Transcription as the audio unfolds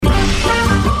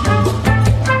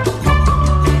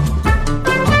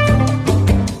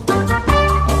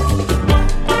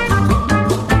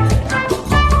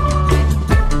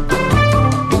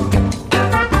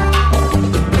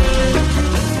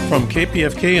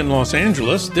KPFK in Los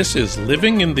Angeles. This is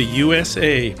Living in the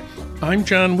USA. I'm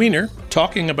John Wiener,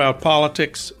 talking about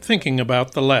politics, thinking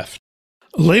about the left.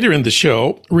 Later in the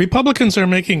show, Republicans are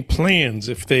making plans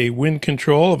if they win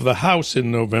control of the House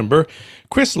in November.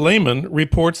 Chris Lehman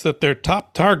reports that their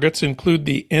top targets include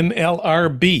the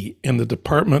NLRB and the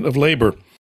Department of Labor.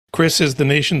 Chris is the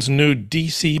nation's new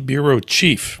D.C. bureau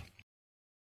chief.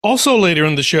 Also later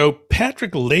in the show,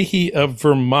 Patrick Leahy of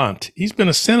Vermont. He's been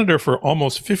a senator for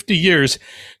almost 50 years.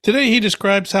 Today he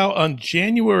describes how on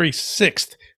January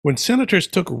 6th, when senators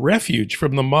took refuge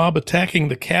from the mob attacking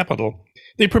the Capitol,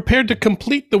 they prepared to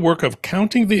complete the work of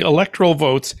counting the electoral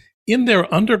votes in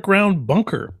their underground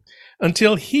bunker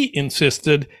until he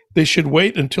insisted they should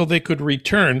wait until they could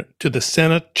return to the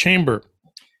Senate chamber.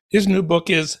 His new book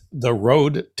is The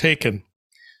Road Taken.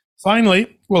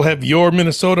 Finally, we'll have your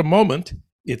Minnesota moment.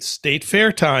 It's State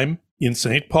Fair time in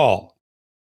St. Paul.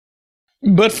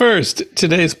 But first,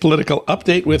 today's political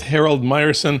update with Harold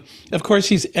Meyerson. Of course,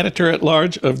 he's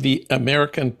editor-at-large of the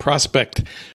American Prospect.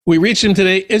 We reached him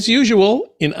today, as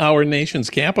usual, in our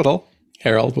nation's capital.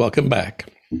 Harold, welcome back.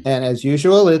 And as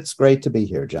usual, it's great to be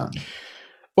here, John.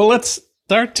 Well, let's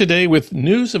start today with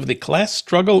news of the class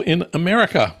struggle in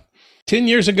America. 10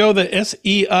 years ago, the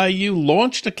SEIU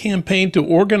launched a campaign to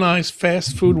organize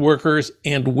fast food workers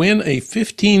and win a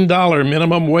 $15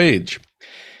 minimum wage.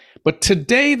 But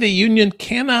today, the union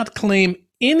cannot claim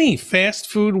any fast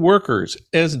food workers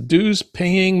as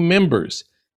dues-paying members.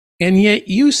 And yet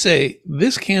you say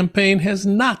this campaign has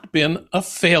not been a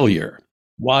failure.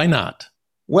 Why not?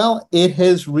 Well, it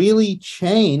has really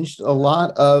changed a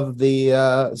lot of the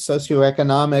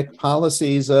socioeconomic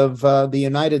policies of the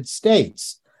United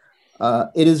States.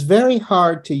 It is very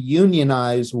hard to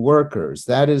unionize workers.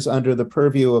 That is under the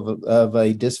purview of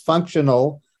a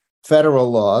dysfunctional federal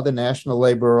law, the National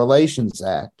Labor Relations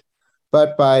Act.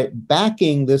 But by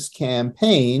backing this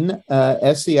campaign,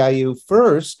 SEIU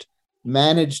first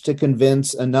managed to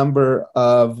convince a number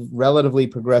of relatively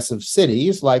progressive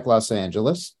cities like Los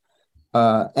Angeles,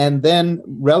 and then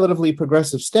relatively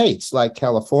progressive states like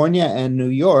California and New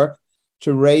York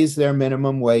to raise their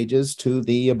minimum wages to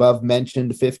the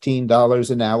above-mentioned $15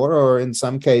 an hour, or in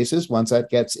some cases, once that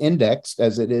gets indexed,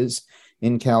 as it is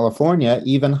in California,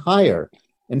 even higher.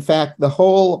 In fact, the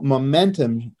whole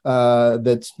momentum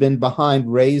that's been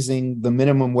behind raising the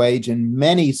minimum wage in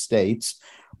many states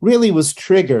really was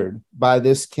triggered by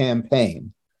this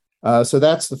campaign. So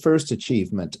that's the first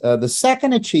achievement. The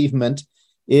second achievement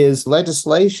is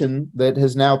legislation that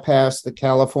has now passed the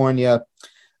California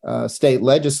state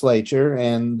legislature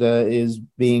and is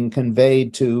being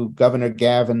conveyed to Governor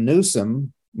Gavin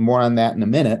Newsom, more on that in a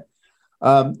minute,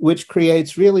 which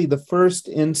creates really the first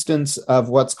instance of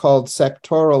what's called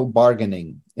sectoral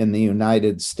bargaining in the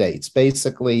United States.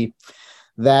 Basically,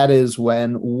 that is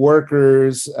when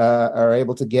workers are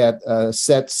able to get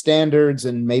set standards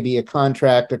and maybe a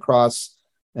contract across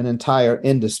an entire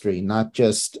industry, not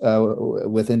just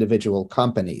with individual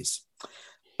companies.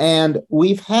 And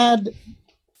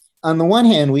on the one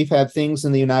hand, we've had things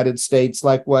in the United States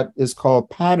like what is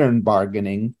called pattern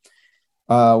bargaining,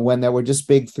 when there were just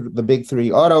the big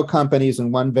three auto companies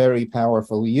and one very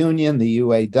powerful union, the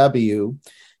UAW.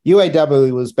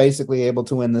 UAW was basically able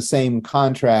to win the same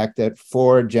contract at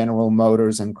Ford, General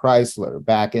Motors, and Chrysler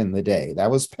back in the day. That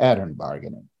was pattern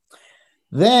bargaining.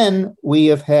 Then we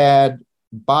have had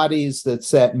bodies that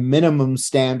set minimum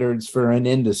standards for an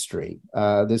industry.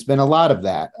 There's been a lot of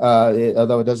that,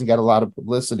 although it doesn't get a lot of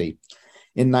publicity.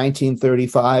 In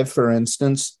 1935, for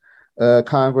instance,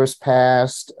 Congress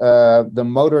passed the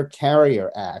Motor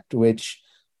Carrier Act, which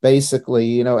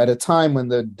basically, at a time when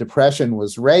the Depression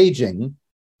was raging,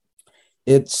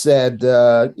 it said,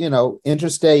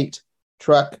 interstate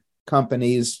truck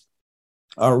companies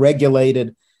are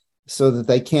regulated so that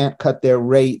they can't cut their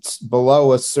rates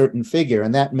below a certain figure.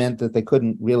 And that meant that they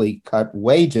couldn't really cut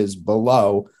wages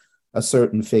below a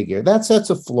certain figure. That sets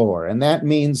a floor. And that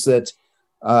means that,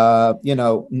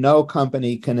 no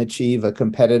company can achieve a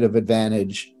competitive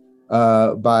advantage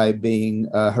by being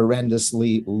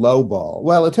horrendously lowball.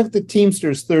 Well, it took the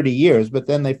Teamsters 30 years, but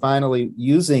then they finally,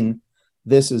 using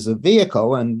this as a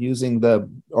vehicle and using the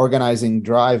organizing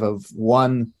drive of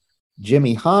one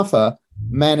Jimmy Hoffa,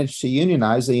 managed to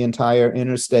unionize the entire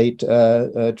interstate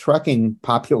trucking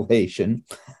population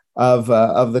of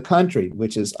the country,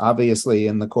 which is obviously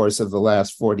in the course of the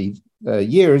last 40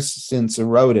 years since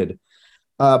eroded.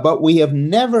 But we have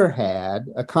never had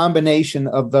a combination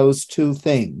of those two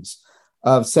things,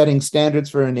 of setting standards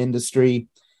for an industry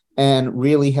and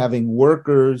really having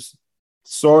workers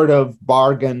sort of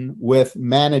bargain with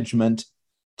management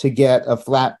to get a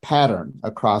flat pattern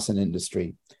across an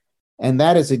industry. And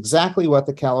that is exactly what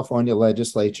the California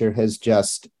legislature has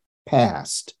just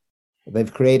passed.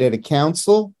 They've created a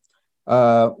council,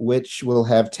 which will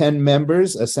have 10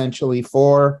 members, essentially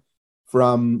 4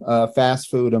 from fast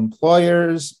food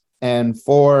employers and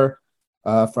 4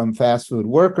 from fast food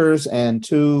workers, and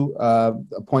 2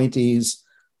 appointees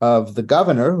of the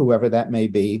governor, whoever that may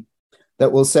be,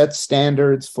 that will set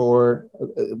standards for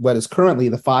what is currently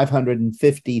the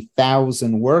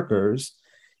 550,000 workers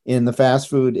in the fast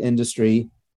food industry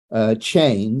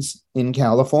chains in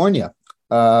California.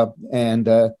 And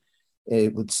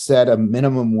it would set a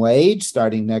minimum wage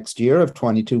starting next year of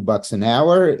 $22 an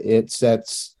hour. It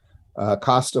sets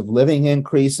cost of living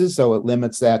increases, so it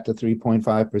limits that to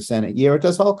 3.5% a year. It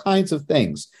does all kinds of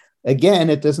things.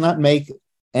 Again, it does not make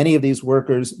any of these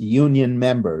workers union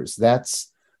members.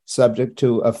 That's subject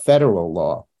to a federal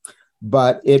law.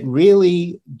 But it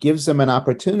really gives them an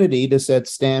opportunity to set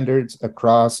standards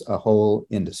across a whole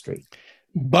industry.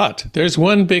 But there's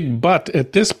one big but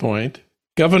at this point.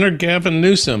 Governor Gavin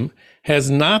Newsom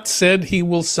has not said he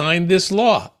will sign this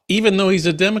law, even though he's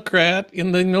a Democrat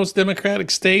in the most democratic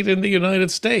state in the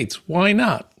United States. Why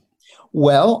not?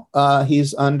 Well,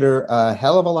 he's under a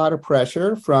hell of a lot of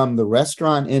pressure from the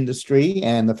restaurant industry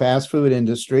and the fast food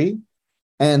industry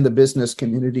and the business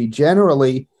community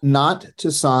generally not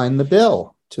to sign the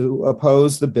bill, to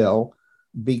oppose the bill,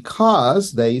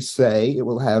 because they say it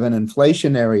will have an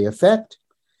inflationary effect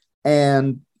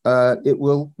and it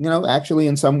will, actually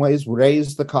in some ways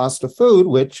raise the cost of food,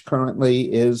 which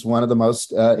currently is one of the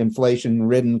most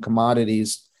inflation-ridden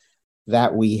commodities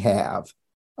that we have.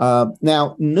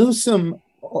 Now,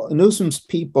 Newsom's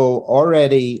people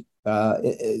already,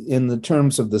 in the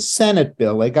terms of the Senate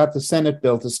bill, they got the Senate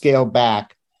bill to scale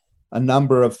back a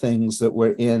number of things that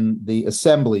were in the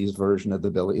Assembly's version of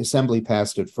the bill. The Assembly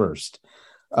passed it first.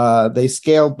 They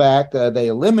scaled back, they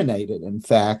eliminated, in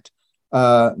fact,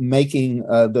 making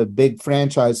the big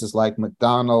franchises like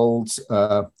McDonald's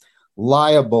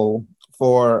liable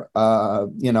for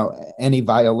any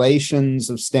violations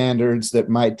of standards that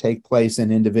might take place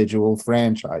in individual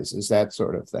franchises, that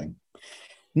sort of thing.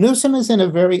 Newsom is in a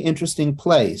very interesting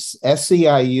place.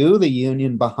 SEIU, the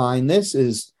union behind this,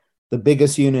 is the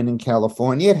biggest union in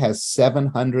California. It has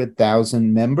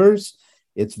 700,000 members.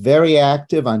 It's very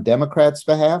active on Democrats'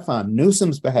 behalf, on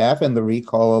Newsom's behalf in the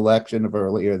recall election of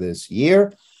earlier this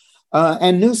year.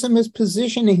 And Newsom is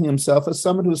positioning himself as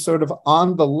someone who's sort of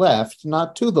on the left,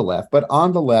 not to the left, but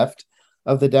on the left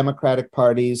of the Democratic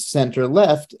Party's center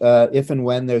left, if and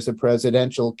when there's a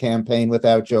presidential campaign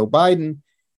without Joe Biden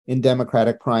in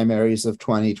Democratic primaries of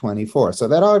 2024. So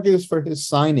that argues for his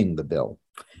signing the bill.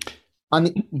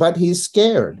 But he's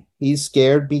scared. He's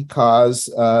scared because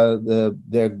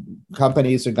their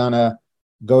companies are going to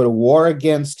go to war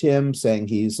against him, saying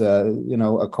he's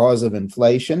a cause of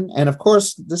inflation. And of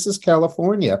course, this is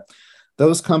California.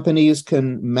 Those companies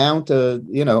can mount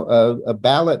a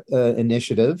ballot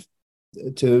initiative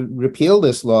to repeal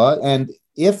this law. And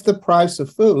if the price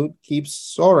of food keeps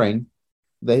soaring,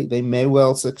 they may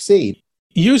well succeed.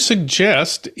 You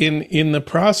suggest in the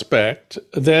prospect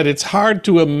that it's hard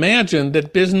to imagine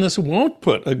that business won't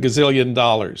put $1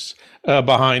 gazillion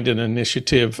behind an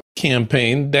initiative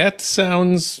campaign. That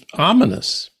sounds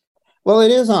ominous. Well, it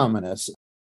is ominous.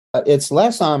 It's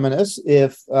less ominous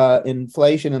if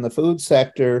inflation in the food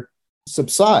sector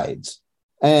subsides.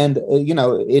 And,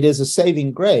 it is a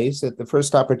saving grace that the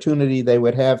first opportunity they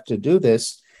would have to do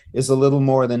this is a little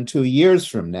more than 2 years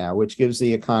from now, which gives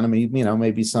the economy,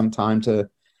 maybe some time to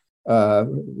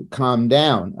calm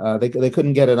down. They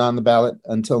couldn't get it on the ballot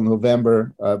until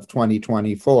November of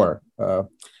 2024.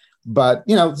 But,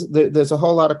 there's a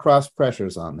whole lot of cross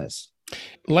pressures on this.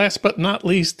 Last but not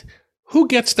least, who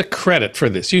gets the credit for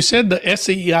this? You said the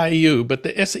SEIU, but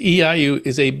the SEIU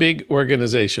is a big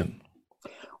organization.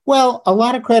 Well, a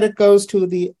lot of credit goes to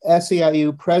the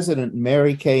SEIU president,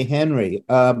 Mary Kay Henry.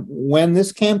 When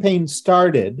this campaign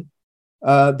started,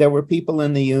 there were people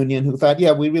in the union who thought,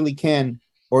 we really can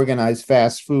organize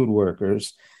fast food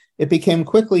workers. It became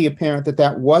quickly apparent that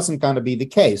that wasn't going to be the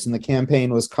case, and the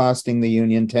campaign was costing the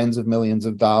union tens of millions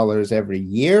of dollars every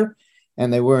year,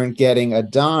 and they weren't getting a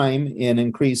dime in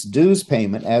increased dues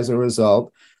payment as a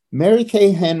result. Mary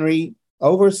Kay Henry,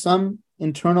 over some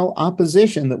internal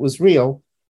opposition that was real,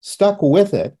 stuck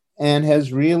with it and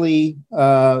has really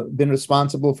been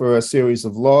responsible for a series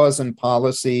of laws and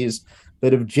policies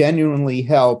that have genuinely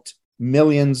helped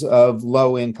millions of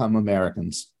low-income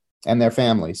Americans and their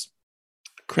families.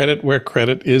 Credit where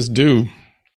credit is due.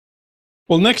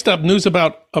 Well, next up, news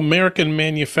about American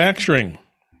manufacturing.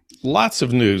 Lots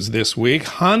of news this week.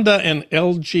 Honda and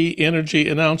LG Energy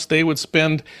announced they would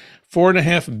spend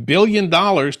 $4.5 billion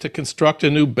to construct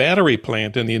a new battery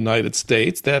plant in the United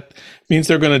States. That means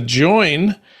they're going to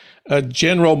join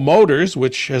General Motors,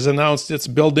 which has announced it's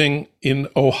building in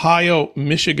Ohio,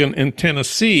 Michigan, and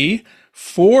Tennessee.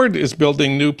 Ford is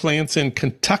building new plants in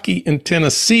Kentucky and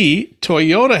Tennessee.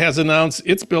 Toyota has announced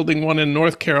it's building one in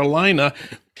North Carolina.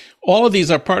 All of these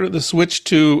are part of the switch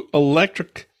to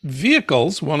electric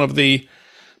vehicles, one of the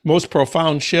most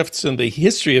profound shifts in the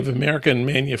history of American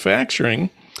manufacturing.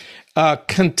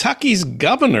 Kentucky's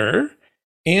governor,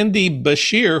 Andy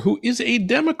Beshear, who is a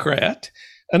Democrat,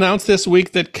 announced this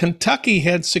week that Kentucky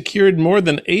had secured more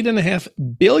than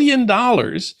 $8.5 billion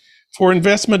for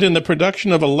investment in the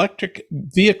production of electric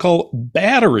vehicle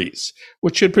batteries,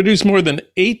 which should produce more than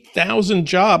 8,000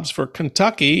 jobs for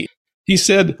Kentucky. He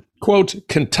said, quote,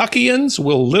 Kentuckians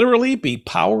will literally be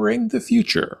powering the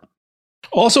future.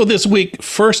 Also this week,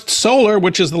 First Solar,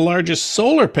 which is the largest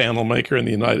solar panel maker in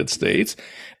the United States,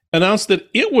 announced that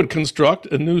it would construct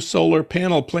a new solar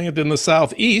panel plant in the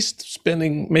Southeast,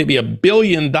 spending maybe $1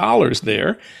 billion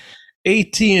there.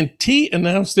 AT&T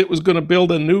announced it was going to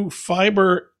build a new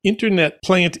fiber internet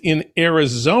plant in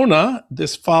Arizona.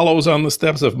 This follows on the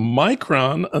steps of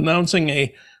Micron announcing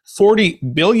a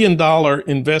 $40 billion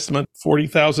investment,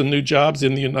 40,000 new jobs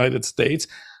in the United States.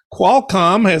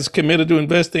 Qualcomm has committed to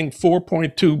investing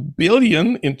 $4.2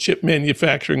 billion in chip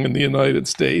manufacturing in the United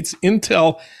States.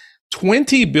 Intel,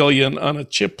 $20 billion on a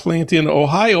chip plant in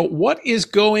Ohio. What is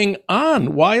going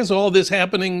on? Why is all this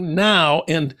happening now?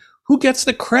 And who gets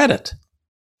the credit?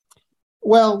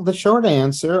 Well, the short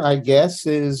answer, I guess,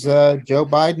 is Joe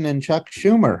Biden and Chuck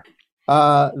Schumer.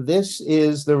 This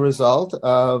is the result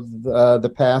of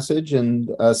the passage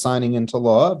and signing into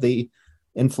law of the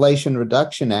Inflation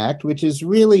Reduction Act, which is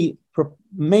really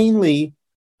mainly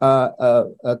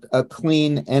a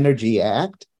clean energy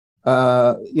act,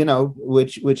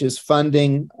 which is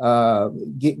funding,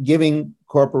 giving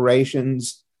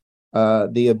corporations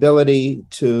the ability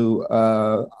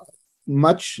to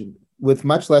with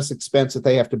much less expense that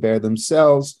they have to bear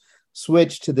themselves,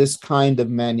 switch to this kind of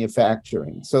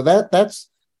manufacturing. So that's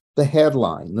the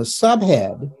headline. The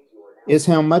subhead is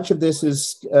how much of this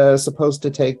is supposed to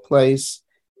take place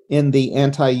in the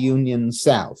anti-union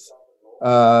South.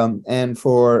 And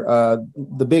for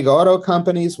the big auto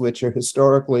companies, which are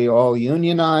historically all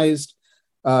unionized,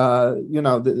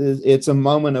 it's a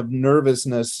moment of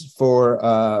nervousness for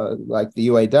like the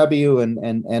UAW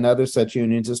and other such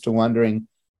unions as to wondering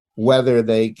whether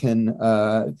they can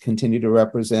continue to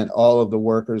represent all of the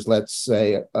workers, let's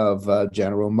say, of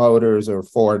General Motors or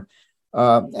Ford.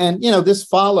 This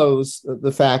follows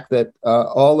the fact that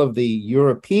all of the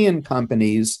European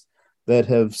companies that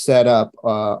have set up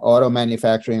auto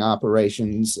manufacturing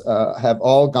operations have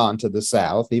all gone to the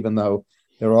South, even though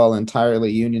they're all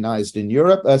entirely unionized in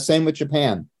Europe. Same with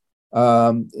Japan.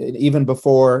 Even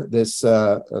before this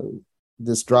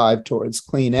drive towards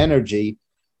clean energy,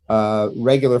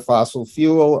 regular fossil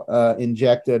fuel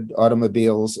injected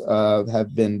automobiles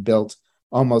have been built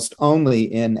almost only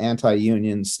in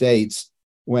anti-union states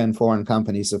when foreign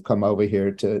companies have come over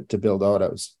here to build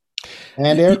autos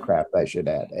and aircraft, I should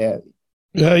add.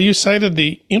 You cited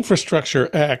the Infrastructure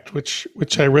Act, which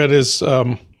I read is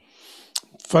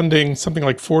funding something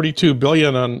like $42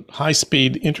 billion on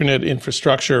high-speed internet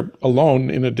infrastructure alone,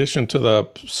 in addition to the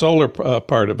solar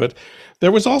part of it.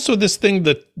 There was also this thing,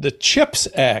 the CHIPS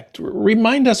Act.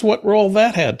 Remind us what role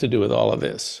that had to do with all of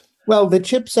this. Well, the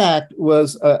CHIPS Act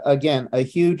was, again, a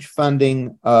huge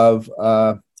funding of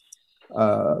an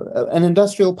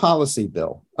industrial policy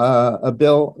bill, a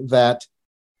bill that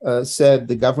said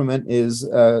the government is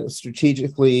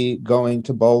strategically going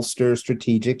to bolster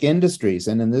strategic industries.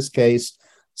 And in this case,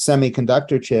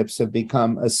 semiconductor chips have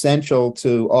become essential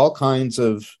to all kinds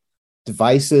of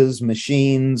devices,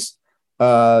 machines,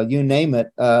 you name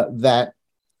it, that,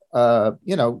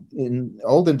 in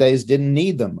olden days didn't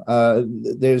need them.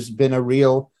 There's been a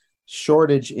real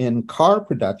shortage in car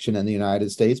production in the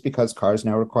United States because cars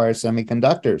now require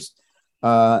semiconductors.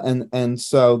 And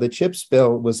so the CHIPS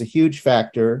bill was a huge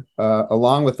factor,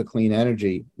 along with the clean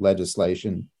energy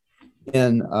legislation,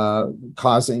 in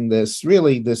causing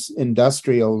this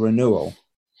industrial renewal.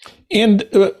 And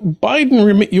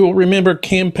Biden, you will remember,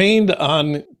 campaigned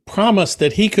on promise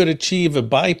that he could achieve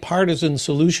bipartisan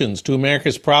solutions to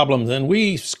America's problems, and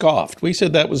we scoffed. We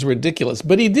said that was ridiculous.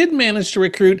 But he did manage to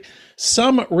recruit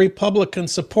some Republican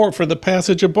support for the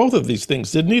passage of both of these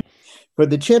things, didn't he? For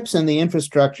the CHIPS and the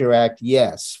Infrastructure Act,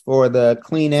 yes. For the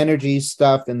clean energy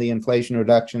stuff and the Inflation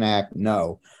Reduction Act,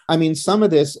 no. I mean, some of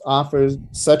this offers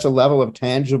such a level of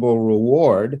tangible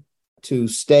reward to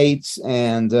states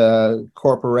and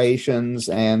corporations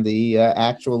and the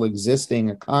actual existing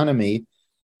economy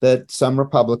that some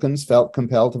Republicans felt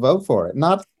compelled to vote for it.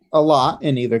 Not a lot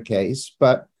in either case,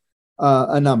 but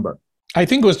a number. I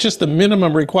think it was just the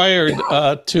minimum required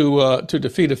to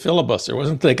defeat a filibuster,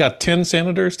 wasn't it? They got 10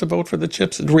 senators to vote for the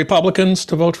CHIPS, Republicans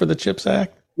to vote for the CHIPS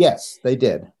Act? Yes, they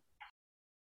did.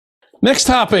 Next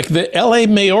topic, the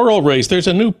LA mayoral race. There's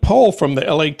a new poll from the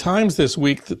LA Times this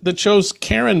week that shows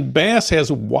Karen Bass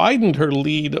has widened her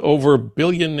lead over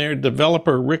billionaire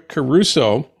developer Rick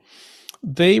Caruso.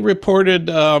 They reported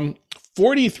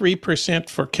 43%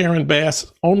 for Karen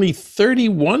Bass, only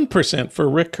 31% for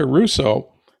Rick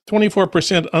Caruso,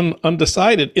 24%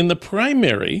 undecided. In the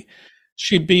primary,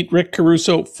 she beat Rick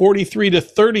Caruso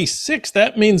 43-36.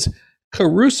 That means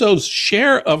Caruso's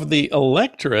share of the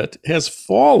electorate has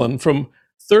fallen from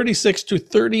 36 to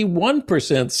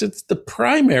 31% since the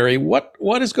primary.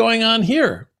 What is going on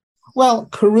here? Well,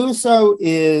 Caruso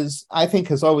I think,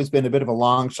 has always been a bit of a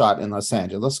long shot in Los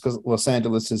Angeles because Los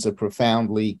Angeles is a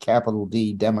profoundly capital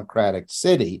D Democratic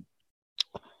city.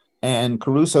 And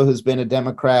Caruso has been a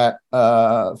Democrat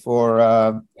for,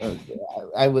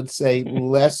 I would say,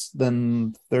 less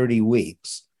than 30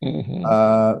 weeks.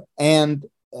 Mm-hmm. And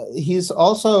he's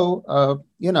also,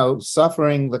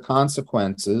 suffering the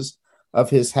consequences of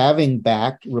his having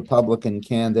backed Republican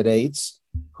candidates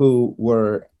who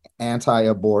were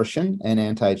anti-abortion and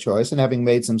anti-choice, and having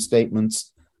made some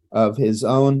statements of his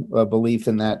own belief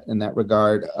in that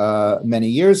regard many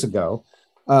years ago,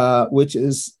 which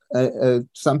is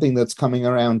something that's coming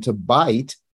around to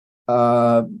bite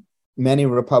many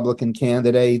Republican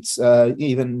candidates,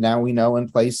 even now we know in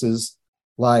places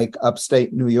like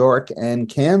upstate New York and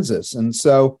Kansas. And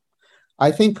so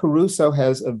I think Caruso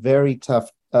has a very tough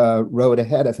road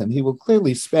ahead of him. He will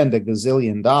clearly spend $1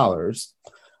 gazillion.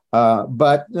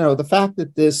 But the fact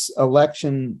that this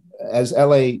election, as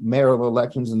LA mayoral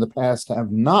elections in the past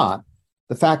have not,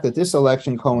 the fact that this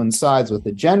election coincides with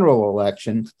the general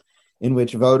election in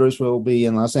which voters will be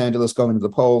in Los Angeles going to the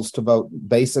polls to vote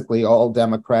basically all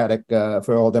Democratic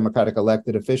for all Democratic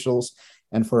elected officials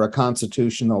and for a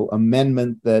constitutional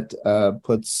amendment that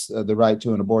puts the right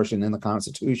to an abortion in the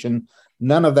Constitution.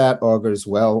 None of that augurs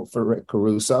well for Rick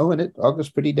Caruso, and it augurs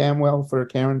pretty damn well for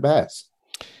Karen Bass.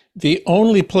 The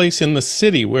only place in the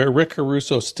city where Rick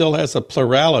Caruso still has a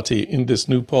plurality in this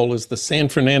new poll is the San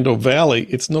Fernando Valley.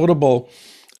 It's notable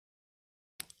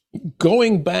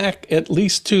going back at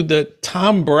least to the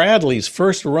Tom Bradley's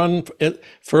first run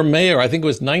for mayor. I think it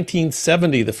was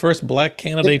 1970, the first black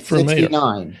candidate for mayor.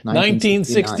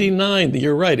 1969.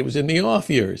 You're right. It was in the off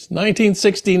years.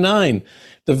 1969.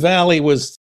 The Valley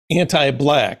was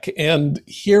anti-black. And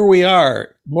here we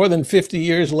are, more than 50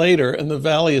 years later, and the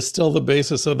Valley is still the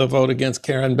basis of the vote against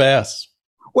Karen Bass.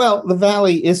 Well, the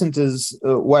Valley isn't as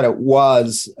what it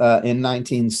was in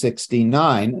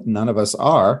 1969. None of us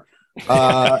are.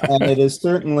 And it is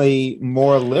certainly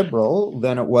more liberal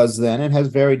than it was then. It has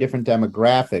very different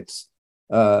demographics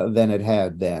than it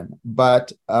had then.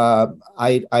 But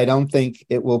I don't think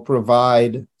it will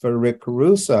provide for Rick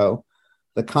Caruso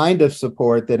the kind of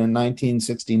support that in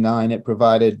 1969 it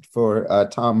provided for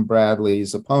Tom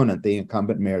Bradley's opponent, the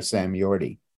incumbent Mayor Sam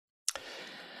Yorty.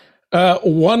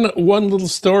 One little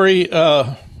story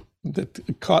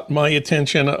that caught my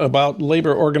attention about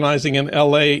labor organizing in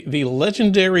LA, the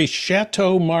legendary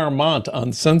Chateau Marmont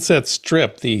on Sunset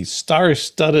Strip, the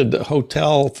star-studded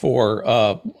hotel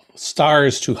for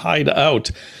stars to hide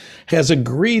out, has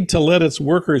agreed to let its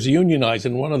workers unionize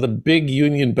in one of the big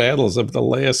union battles of the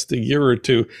last year or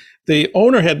two. The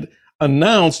owner had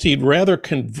announced he'd rather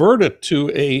convert it to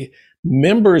a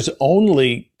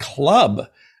members-only club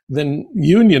than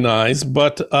unionize,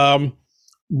 but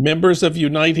members of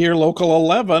Unite Here Local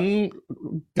 11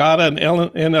 got an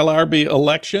NLRB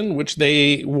election, which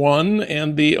they won,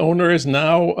 and the owner is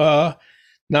now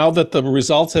that the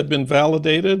results have been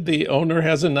validated, the owner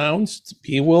has announced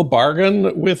he will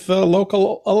bargain with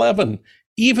Local 11,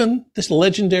 even this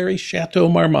legendary Chateau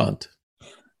Marmont.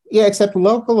 Yeah, except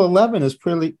Local 11 is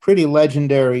pretty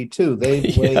legendary, too.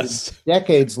 They've waged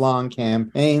decades-long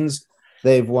campaigns.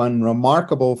 They've won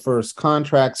remarkable first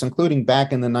contracts, including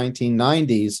back in the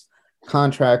 1990s,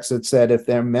 contracts that said if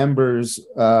their members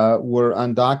were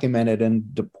undocumented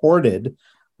and deported,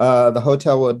 the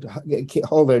hotel would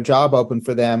hold their job open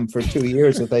for them for 2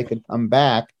 years if they could come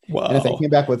back. Wow. And if they came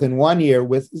back within 1 year,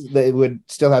 they would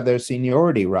still have their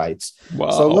seniority rights. Wow.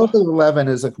 So Local 11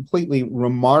 is a completely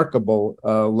remarkable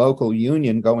local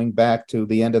union going back to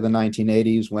the end of the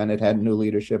 1980s when it had new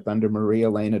leadership under Maria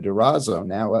Elena Durazo,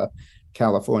 now a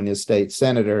California state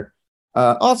senator.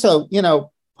 Also,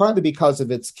 partly because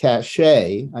of its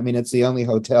cachet. I mean, it's the only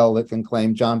hotel that can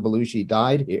claim John Belushi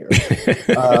died here.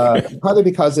 Partly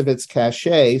because of its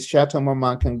cachet, Chateau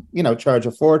Marmont can, charge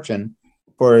a fortune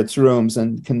for its rooms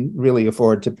and can really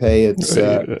afford to pay its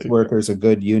workers a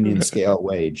good union scale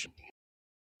wage.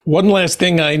 One last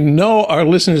thing, I know our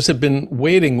listeners have been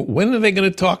waiting. When are they going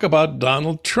to talk about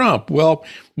Donald Trump? Well,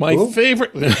 my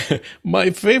favorite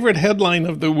headline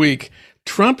of the week: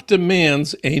 Trump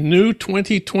demands a new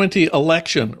 2020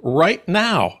 election right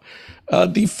now.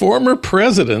 The former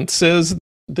president says,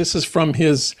 this is from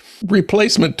his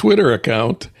replacement Twitter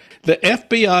account, the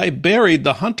FBI buried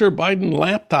the Hunter Biden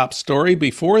laptop story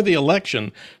before the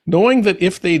election, knowing that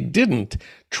if they didn't,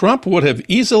 Trump would have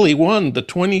easily won the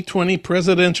 2020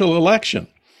 presidential election.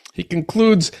 He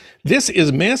concludes, this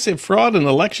is massive fraud and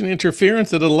election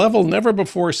interference at a level never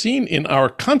before seen in our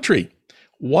country.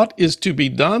 What is to be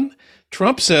done?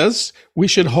 Trump says we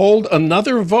should hold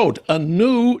another vote, a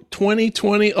new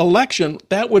 2020 election.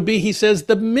 That would be, he says,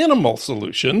 the minimal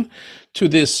solution to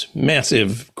this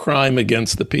massive crime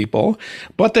against the people,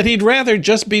 but that he'd rather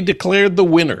just be declared the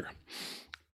winner. I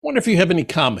wonder if you have any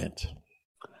comment.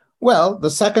 Well, the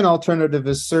second alternative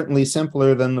is certainly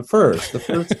simpler than the first. The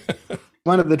first,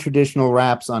 one of the traditional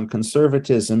raps on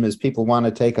conservatism is people want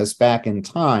to take us back in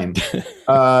time.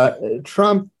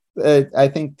 Trump, I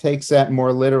think, takes that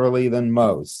more literally than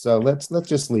most. So let's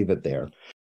just leave it there.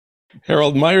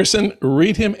 Harold Meyerson,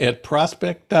 read him at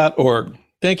prospect.org.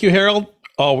 Thank you, Harold.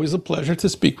 Always a pleasure to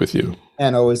speak with you.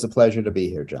 And always a pleasure to be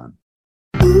here, John.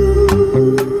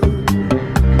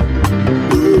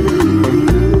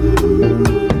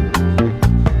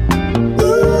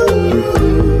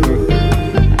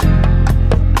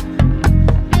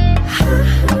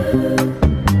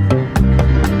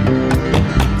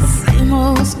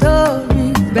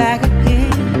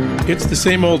 It's the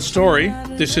same old story.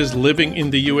 This is Living in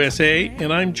the USA,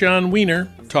 and I'm John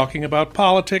Wiener, talking about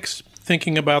politics,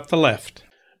 thinking about the left.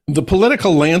 The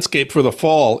political landscape for the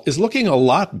fall is looking a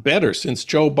lot better since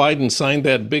Joe Biden signed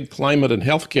that big climate and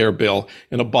healthcare bill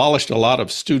and abolished a lot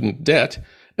of student debt.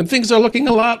 And things are looking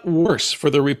a lot worse for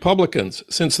the Republicans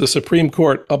since the Supreme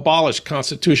Court abolished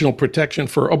constitutional protection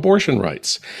for abortion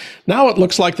rights. Now it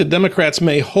looks like the Democrats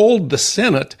may hold the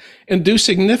Senate and do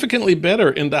significantly better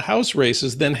in the House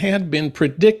races than had been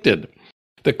predicted.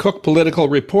 The Cook Political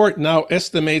Report now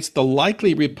estimates the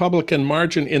likely Republican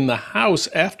margin in the House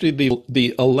after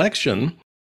the election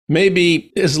may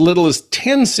be as little as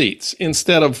 10 seats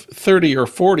instead of 30 or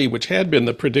 40, which had been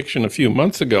the prediction a few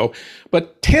months ago.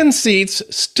 But 10 seats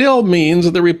still means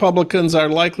the Republicans are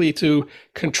likely to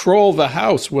control the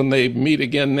House when they meet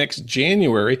again next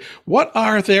January. What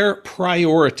are their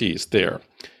priorities there?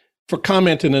 For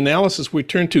comment and analysis, we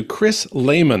turn to Chris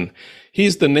Lehmann.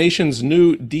 He's the nation's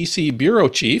new D.C. bureau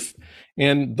chief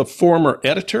and the former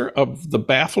editor of The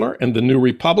Baffler and The New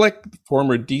Republic,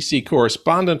 former D.C.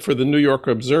 correspondent for The New York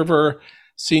Observer,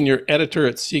 senior editor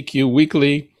at CQ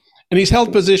Weekly. And he's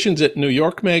held positions at New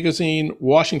York Magazine,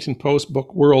 Washington Post,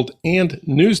 Book World, and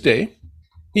Newsday.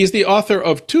 He's the author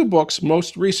of 2 books,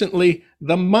 most recently,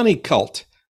 The Money Cult,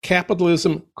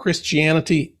 Capitalism,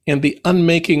 Christianity, and the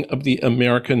Unmaking of the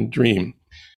American Dream.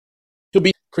 He'll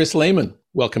be Chris Lehmann.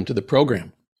 Welcome to the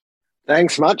program.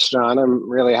 Thanks much, John. I'm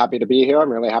really happy to be here.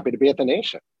 I'm really happy to be at The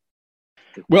Nation.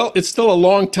 Well, it's still a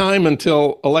long time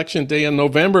until Election Day in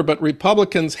November, but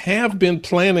Republicans have been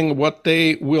planning what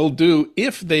they will do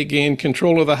if they gain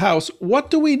control of the House. What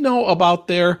do we know about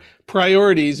their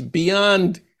priorities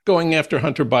beyond going after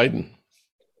Hunter Biden?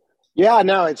 Yeah,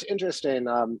 no, it's interesting.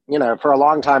 For a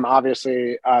long time,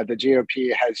 obviously, the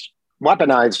GOP has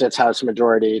weaponized its House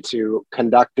majority to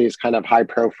conduct these kind of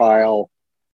high-profile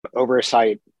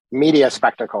oversight media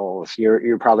spectacles.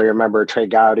 You probably remember Trey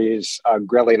Gowdy's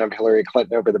grilling of Hillary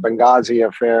Clinton over the Benghazi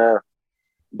affair.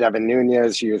 Devin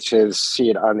Nunes used his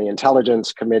seat on the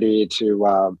Intelligence Committee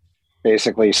to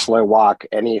basically slow walk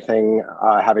anything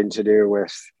having to do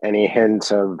with any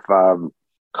hint of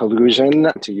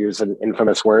collusion, to use an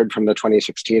infamous word from the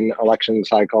 2016 election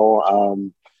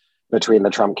cycle, between the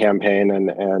Trump campaign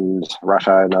and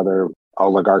Russia and other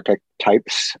oligarchic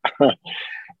types.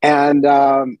 And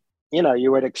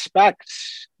you would expect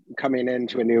coming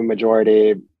into a new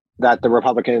majority that the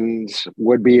Republicans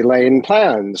would be laying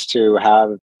plans to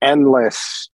have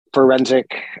endless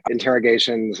forensic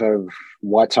interrogations of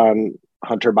what's on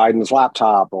Hunter Biden's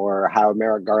laptop or how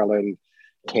Merrick Garland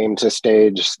came to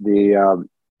stage the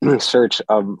search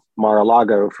of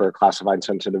Mar-a-Lago for classified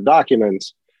sensitive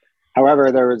documents.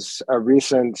 However, there was a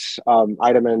recent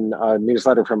item in a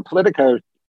newsletter from Politico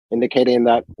indicating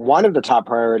that one of the top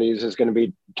priorities is going to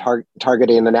be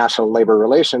targeting the National Labor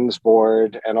Relations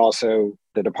Board and also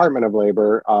the Department of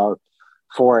Labor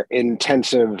for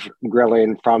intensive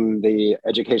grilling from the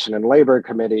Education and Labor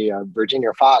Committee.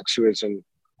 Virginia Foxx, who is an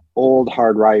old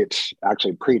hard right,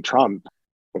 actually pre-Trump,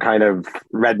 kind of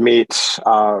red meat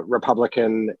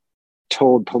Republican,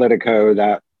 told Politico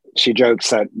that she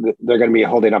jokes that they're going to be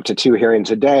holding up to 2 hearings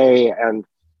a day. And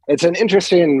it's an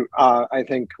interesting, I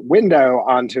think, window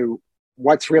onto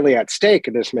what's really at stake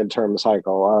in this midterm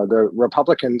cycle. The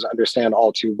Republicans understand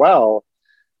all too well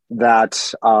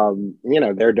that,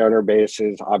 their donor base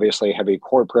is obviously heavy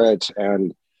corporate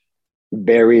and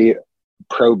very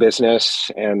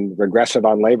pro-business and regressive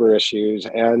on labor issues.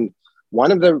 And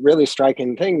one of the really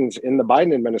striking things in the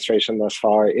Biden administration thus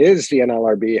far is the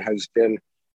NLRB has been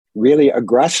really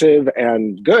aggressive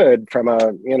and good from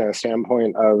a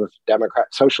standpoint of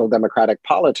social democratic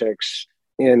politics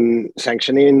in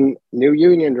sanctioning new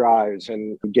union drives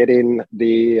and getting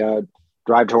the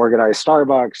drive to organize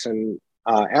Starbucks and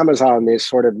Amazon, these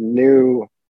sort of new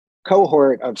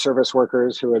cohort of service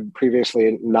workers who had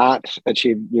previously not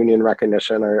achieved union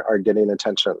recognition are getting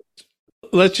attention.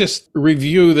 Let's just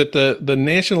review that the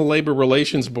National Labor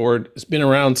Relations Board has been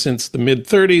around since the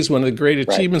mid-30s, one of the great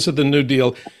achievements of the New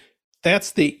Deal.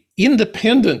 That's the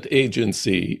independent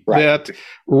agency that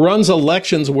runs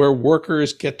elections where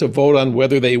workers get to vote on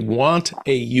whether they want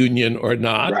a union or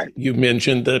not. You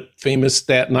mentioned the famous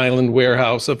Staten Island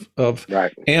warehouse of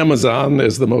Amazon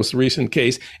as the most recent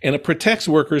case, and it protects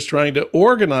workers trying to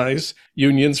organize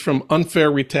unions from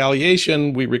unfair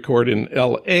retaliation. We record in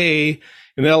LA.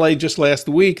 In LA just last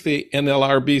week, the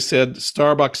NLRB said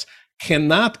Starbucks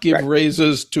cannot give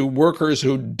raises to workers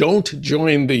who don't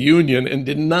join the union and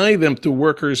deny them to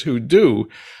workers who do.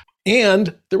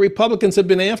 And the Republicans have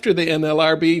been after the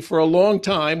NLRB for a long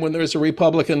time. When there's a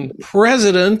Republican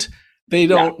president, they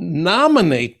don't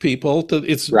nominate people to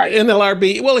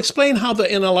NLRB. Well, explain how the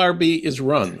NLRB is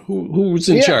run. Who's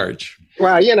in charge?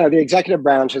 Well, the executive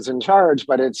branch is in charge,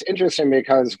 but it's interesting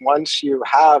because once you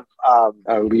have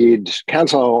a lead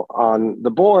counsel on the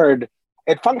board,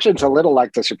 it functions a little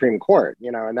like the Supreme Court,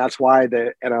 and that's why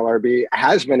the NLRB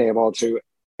has been able to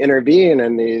intervene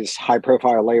in these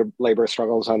high-profile labor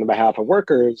struggles on the behalf of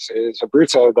workers. Is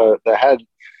Abruzzo, the head.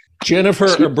 Jennifer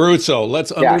Abruzzo.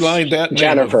 Let's underline that name.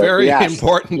 Jennifer, a very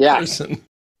important person.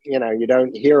 You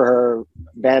don't hear her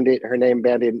name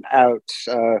bandied out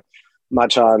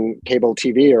much on cable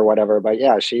TV or whatever, but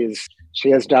she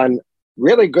has done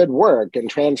really good work in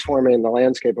transforming the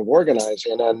landscape of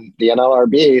organizing. And the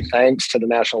NLRB, thanks to the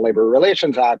National Labor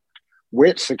Relations Act,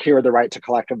 which secured the right to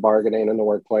collective bargaining in the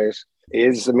workplace,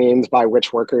 is the means by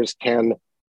which workers can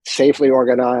safely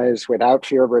organize without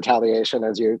fear of retaliation,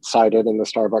 as you cited in the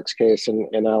Starbucks case in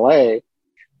LA.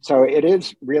 So it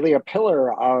is really a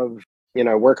pillar of,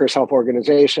 worker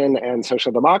self-organization and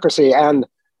social democracy. And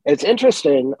it's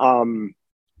interesting,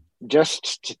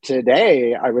 just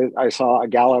today, I saw a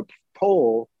Gallup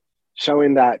poll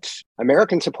showing that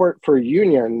American support for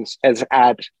unions is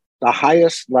at the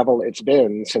highest level it's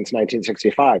been since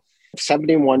 1965.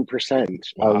 71%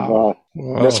 of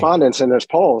respondents in this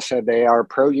poll said they are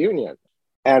pro-union.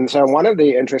 And so one of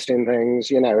the interesting things,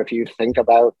 if you think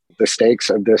about the stakes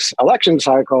of this election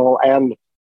cycle, and,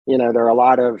 there are a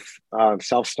lot of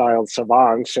self-styled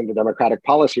savants in the Democratic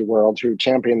policy world who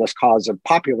champion this cause of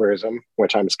populism,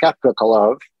 which I'm skeptical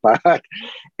of. But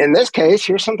in this case,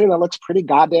 here's something that looks pretty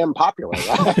goddamn popular.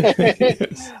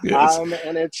 Yes.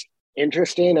 And it's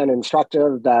interesting and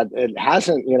instructive that it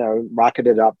hasn't,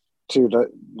 rocketed up to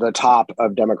the top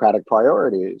of Democratic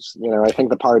priorities. I think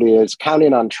the party is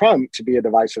counting on Trump to be a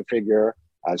divisive figure,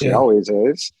 as he always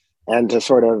is, and to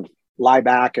sort of lie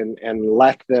back and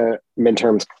let the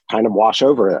midterms kind of wash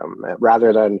over them,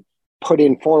 rather than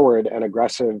putting forward an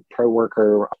aggressive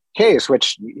pro-worker case,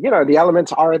 which, the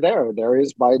elements are there. There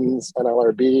is Biden's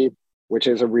NLRB, which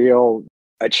is a real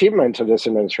achievement of this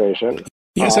administration.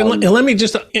 Yes, and let me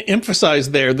just emphasize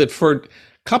there that for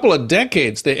couple of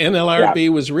decades, the NLRB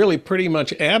was really pretty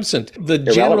much absent. The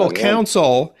general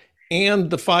counsel and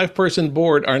the 5-person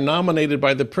board are nominated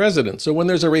by the president. So when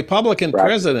there's a Republican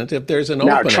president, if there's an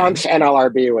opening... Trump's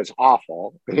NLRB was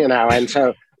awful, and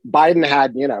so Biden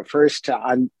had, first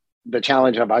the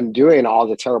challenge of undoing all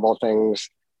the terrible things,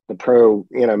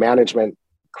 the management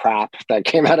crap that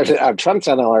came out of Trump's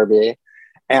NLRB.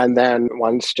 And then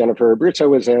once Jennifer Abruzzo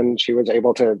was in, she was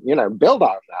able to, build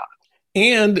on that.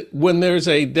 And when there's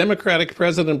a Democratic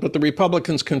president, but the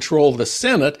Republicans control the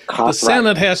Senate, the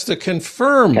Senate has to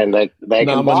confirm they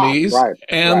nominees, can block,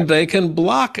 and they can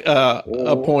block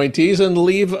appointees and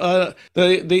leave the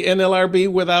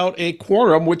NLRB without a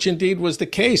quorum, which indeed was the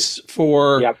case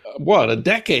for, a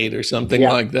decade or something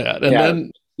like that. And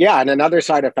then... Yeah, and another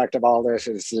side effect of all this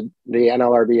is the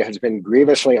NLRB has been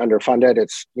grievously underfunded.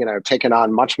 It's, taken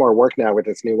on much more work now with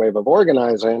this new wave of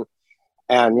organizing.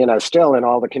 And, still in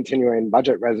all the continuing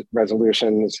budget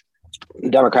resolutions,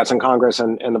 Democrats in Congress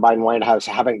and the Biden White House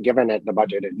haven't given it the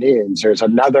budget it needs. There's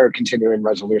another continuing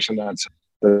resolution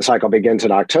the cycle begins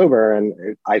in October.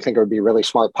 And I think it would be really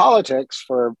smart politics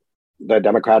for the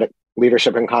Democratic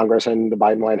leadership in Congress and the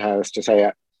Biden White House to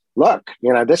say, look,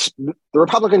 the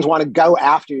Republicans want to go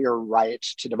after your right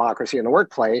to democracy in the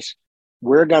workplace.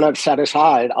 We're going to set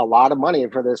aside a lot of money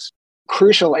for this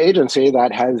crucial agency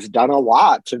that has done a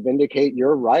lot to vindicate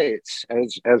your rights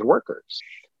as workers.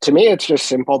 To me, it's just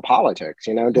simple politics,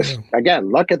 again,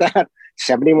 look at that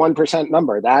 71%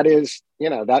 number. That is,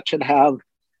 that should have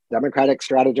Democratic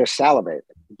strategists salivate.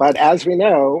 But as we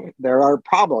know, there are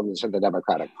problems in the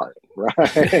Democratic Party,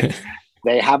 right?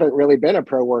 They haven't really been a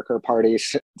pro-worker party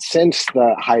since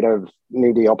the height of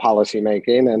New Deal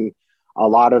policymaking. And a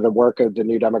lot of the work of the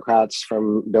New Democrats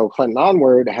from Bill Clinton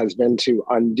onward has been to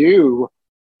undo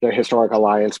the historic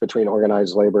alliance between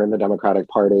organized labor and the Democratic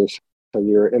parties. So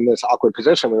you're in this awkward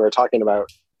position. We were talking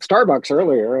about Starbucks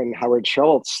earlier, and Howard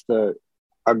Schultz, the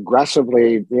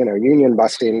aggressively,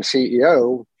 union-busting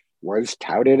CEO, was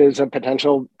touted as a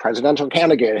potential presidential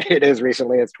candidate as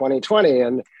recently as 2020.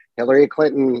 And Hillary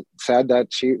Clinton said that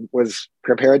she was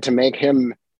prepared to make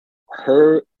him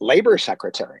her labor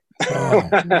secretary.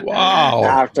 Wow.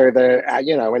 After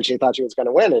when she thought she was going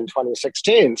to win in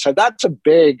 2016. So that's a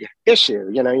big issue.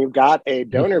 You've got a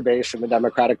donor base in the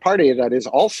Democratic Party that is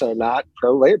also not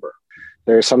pro-labor.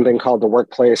 There's something called the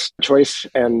Workplace Choice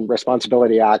and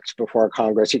Responsibility Act before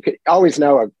Congress. You could always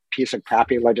know a piece of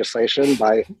crappy legislation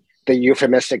by the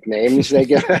euphemistic names they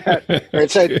give it.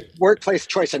 It's a Workplace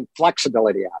Choice and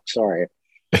Flexibility Act. Sorry,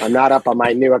 I'm not up on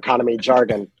my new economy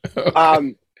jargon.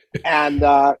 That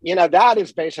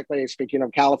is basically, speaking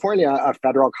of California, a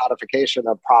federal codification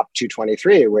of Prop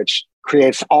 223, which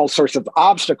creates all sorts of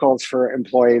obstacles for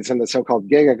employees in the so-called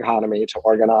gig economy to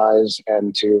organize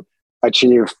and to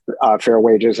achieve fair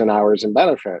wages and hours and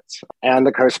benefits. And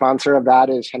the co-sponsor of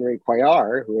that is Henry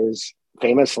Cuellar, who is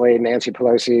famously Nancy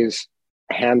Pelosi's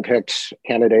handpicked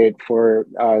candidate for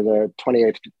the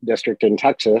 28th district in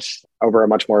Texas over a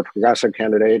much more progressive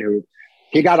candidate who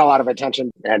he got a lot of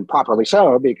attention, and properly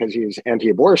so, because he's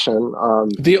anti-abortion.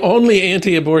 The only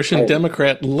anti-abortion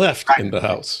Democrat left in the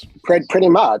House. Pretty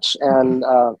much. And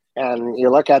you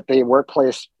look at the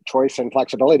Workplace Choice and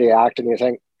Flexibility Act, and you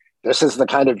think, this is the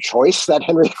kind of choice that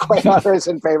Henry Cuellar is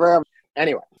in favor of?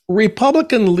 Anyway.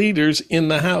 Republican leaders in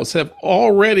the House have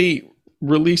already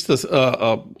released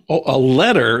a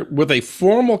letter with a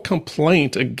formal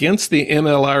complaint against the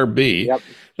NLRB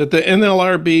that the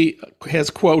NLRB has,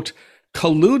 quote,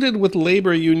 colluded with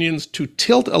labor unions to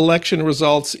tilt election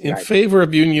results in favor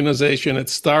of unionization at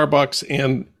Starbucks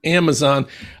and Amazon.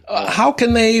 How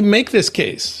can they make this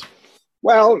case?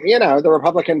 Well, the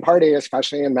Republican Party,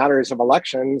 especially in matters of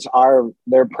elections,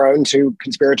 they're prone to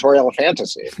conspiratorial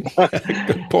fantasy.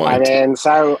 Good point.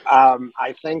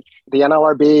 I think the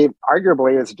NLRB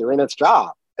arguably is doing its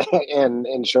job in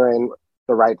ensuring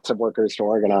the rights of workers to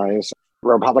organize.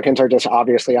 Republicans are just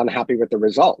obviously unhappy with the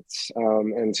results.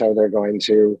 And so they're going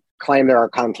to claim there are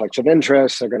conflicts of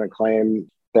interest. They're going to claim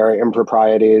there are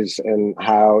improprieties in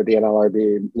how the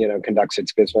NLRB, conducts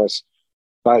its business.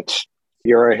 But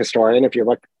you're a historian. If you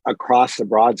look across the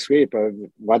broad sweep of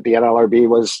what the NLRB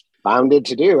was founded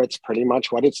to do, it's pretty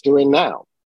much what it's doing now.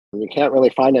 You can't really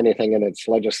find anything in its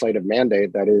legislative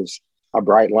mandate that is a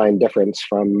bright line difference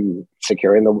from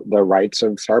securing the rights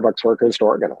of Starbucks workers to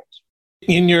organize.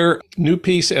 In your new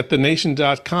piece at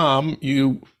thenation.com,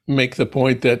 you make the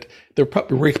point that the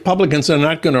Republicans are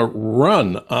not going to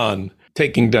run on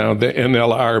taking down the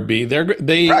NLRB.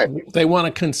 They want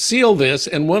to conceal this.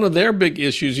 And one of their big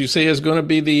issues, you say, is going to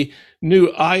be the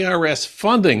new IRS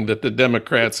funding that the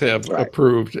Democrats have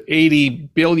approved,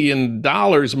 $80 billion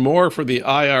more for the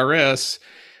IRS.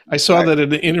 I saw that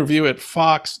in an interview at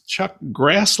Fox, Chuck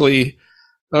Grassley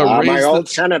my old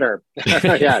senator.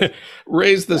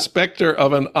 raised the specter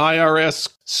of an IRS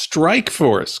strike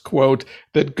force, quote,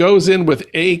 that goes in with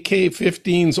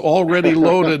AK-15s already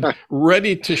loaded,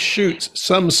 ready to shoot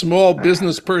some small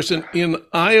business person in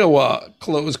Iowa,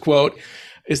 close quote.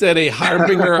 Is that a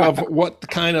harbinger of what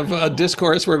kind of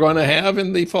discourse we're going to have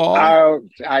in the fall?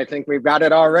 I think we've got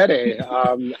it already.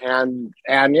 And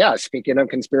yeah, speaking of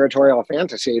conspiratorial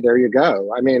fantasy, there you go.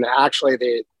 I mean, actually,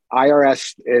 the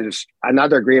IRS is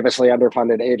another grievously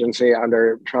underfunded agency.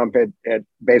 Under Trump, it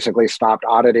basically stopped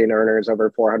auditing earners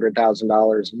over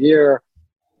 $400,000 a year.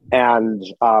 And,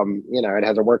 it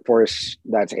has a workforce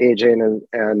that's aging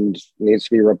and needs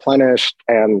to be replenished.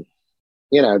 And,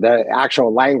 the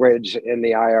actual language in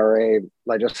the IRA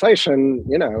legislation,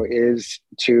 is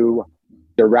to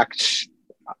direct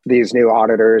these new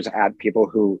auditors at people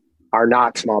who are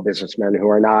not small businessmen, who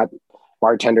are not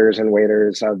bartenders and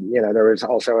waiters. There was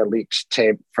also a leaked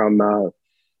tape from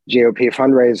GOP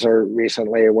fundraiser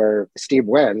recently where Steve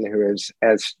Wynn, who is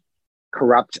as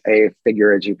corrupt a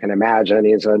figure as you can imagine,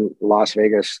 he's a Las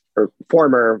Vegas or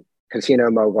former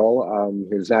casino mogul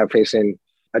who's now facing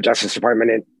a Justice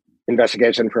Department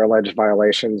investigation for alleged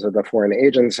violations of the Foreign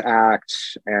Agents Act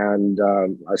and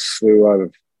a slew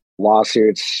of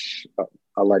lawsuits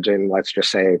alleging, let's just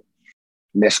say,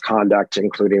 misconduct,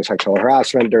 including sexual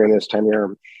harassment during his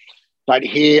tenure. But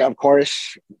he, of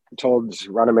course, told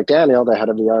Ronna McDaniel, the head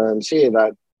of the RNC,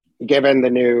 that given the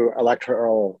new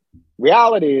electoral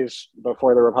realities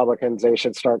before the Republicans, they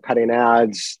should start cutting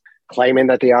ads, claiming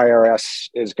that the IRS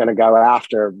is going to go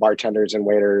after bartenders and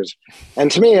waiters.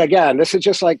 And to me, again, this is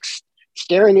just like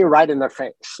staring you right in the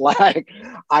face. Like,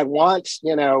 I want,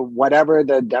 whatever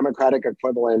the Democratic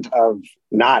equivalent of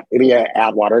not Ilya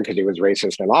Atwater, because he was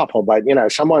racist and awful, but,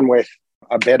 someone with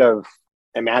a bit of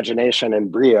imagination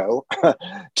and brio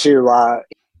to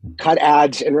cut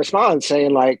ads in response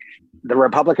saying, like, the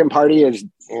Republican Party is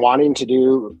wanting to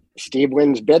do Steve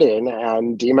Wynn's bidding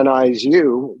and demonize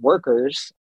you,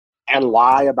 workers, and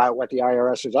lie about what the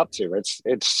IRS is up to.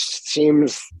 It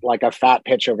seems like a fat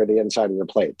pitch over the inside of the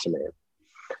plate to me.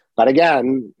 But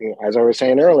again, as I was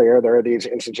saying earlier, there are these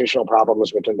institutional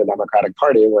problems within the Democratic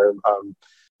Party where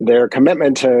their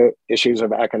commitment to issues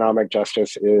of economic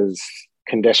justice is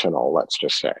conditional, let's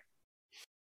just say.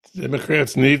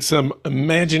 Democrats need some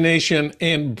imagination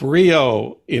and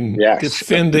brio in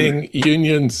defending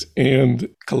unions and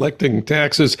collecting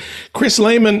taxes. Chris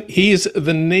Lehmann, he's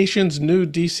the nation's new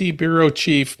DC bureau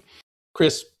chief.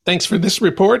 Chris, thanks for this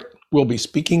report. We'll be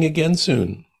speaking again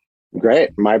soon.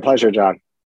 Great. My pleasure, John.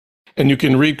 And you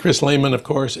can read Chris Lehmann, of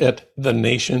course, at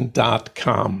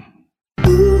thenation.com.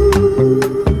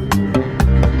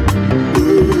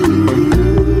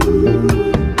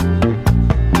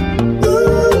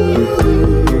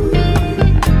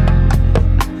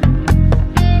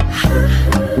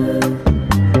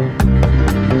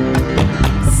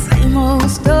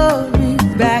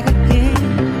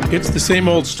 It's the same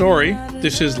old story.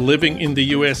 This is Living in the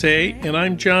USA, and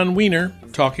I'm John Wiener,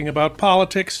 talking about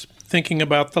politics, thinking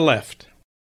about the left.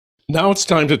 Now it's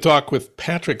time to talk with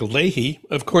Patrick Leahy.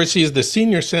 Of course, he's the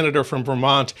senior senator from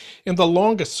Vermont and the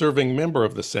longest-serving member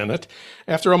of the Senate.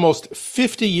 After almost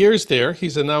 50 years there,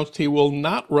 he's announced he will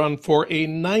not run for a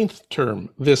 9th term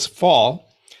this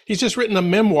fall. He's just written a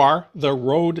memoir, The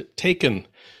Road Taken.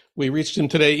 We reached him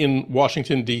today in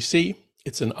Washington, D.C.,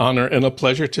 It's an honor and a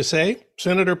pleasure to say,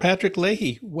 Senator Patrick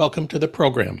Leahy, welcome to the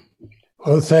program.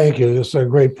 Well, thank you. This is a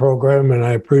great program, and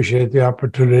I appreciate the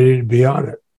opportunity to be on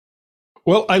it.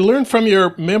 Well, I learned from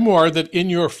your memoir that in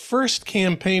your first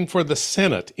campaign for the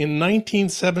Senate in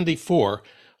 1974,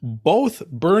 both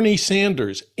Bernie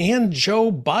Sanders and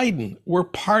Joe Biden were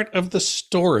part of the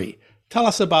story. Tell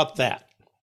us about that.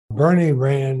 Bernie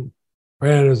ran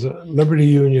as a Liberty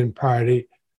Union Party,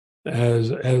 as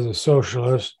a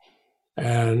socialist,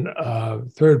 and a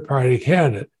third-party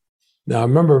candidate. Now,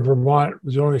 remember, Vermont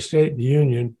was the only state in the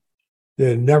Union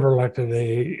that had never elected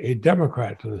a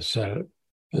Democrat to the Senate,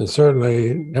 and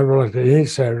certainly never elected any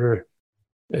senator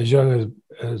as young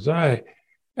as I.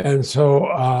 And so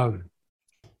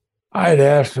I had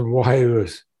asked him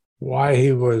why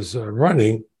he was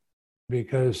running,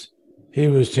 because he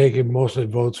was taking mostly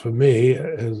votes for me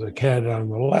as a candidate on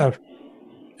the left,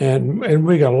 and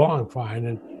we got along fine.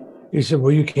 And he said,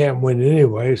 well, you can't win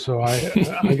anyway, so I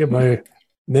get my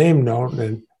name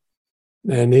known,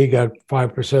 and he got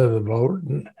 5% of the vote,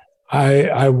 and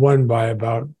I won by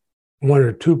about 1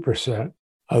 or 2%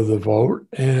 of the vote.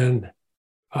 And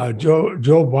Joe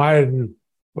Biden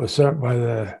was sent by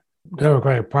the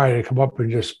Democratic Party to come up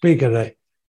and just speak at a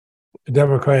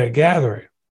Democratic gathering.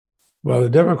 Well, the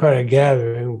Democratic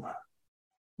gathering,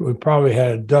 we probably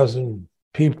had a dozen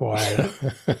people at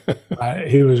it.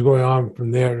 He was going on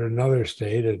from there to another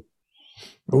state.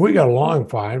 But we got along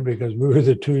fine because we were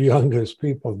the two youngest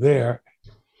people there.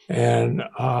 And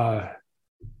in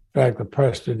fact, the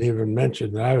press didn't even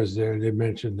mention that I was there. They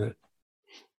mentioned that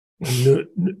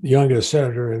youngest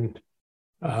senator, and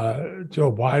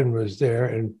Joe Biden was there.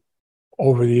 And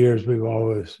over the years, we've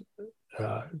always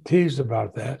teased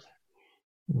about that.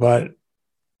 But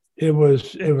it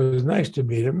was nice to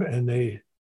meet him, and they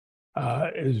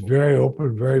it was very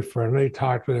open, very friendly,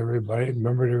 talked with everybody,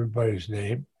 remembered everybody's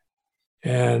name.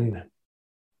 And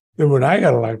then when I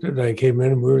got elected, I came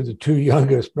in and we were the two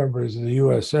youngest members of the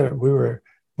U.S. Senate. We were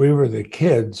the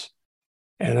kids,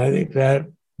 and I think that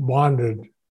bonded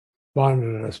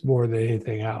us more than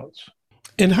anything else.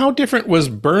 And how different was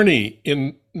Bernie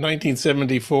in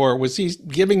 1974? Was he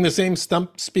giving the same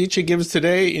stump speech he gives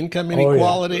today? Income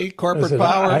inequality, corporate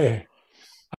power?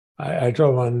 I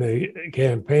told him on the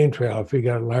campaign trail, if he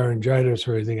got laryngitis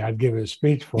or anything, I'd give his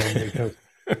speech for him because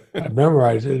I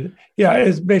memorized it. Yeah,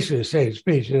 it's basically the same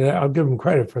speech, and I'll give him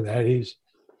credit for that.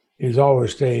 He's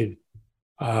always stayed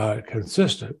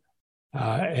consistent,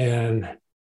 and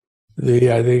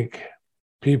I think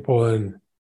people in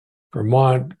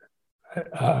Vermont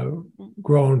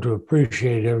grown to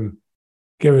appreciate him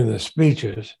giving the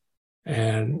speeches,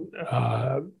 and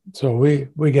so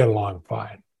we get along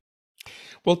fine.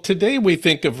 Well, today we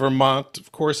think of Vermont,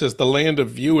 of course, as the land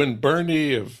of you and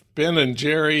Bernie, of Ben and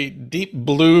Jerry, deep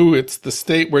blue. It's the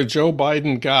state where Joe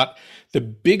Biden got the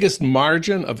biggest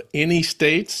margin of any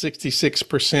state,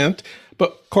 66%.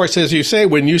 But of course, as you say,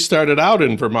 when you started out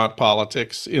in Vermont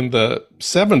politics in the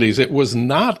 70s, it was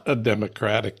not a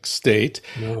Democratic state.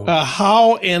 No.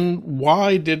 How and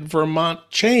why did Vermont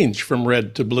change from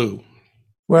red to blue?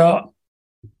 Well,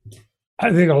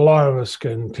 I think a lot of us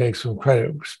can take some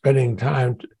credit for spending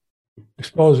time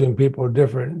exposing people to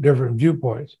different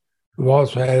viewpoints. We've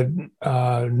also had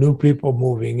new people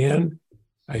moving in,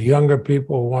 younger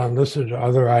people who want to listen to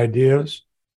other ideas.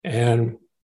 And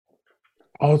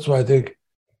also, I think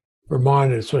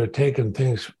Vermont has sort of taken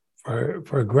things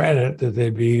for granted that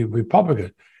they'd be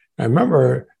Republican. I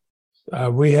remember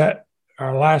we had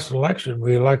our last election,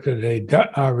 we elected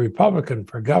a Republican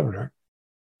for governor,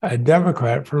 a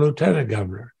Democrat for lieutenant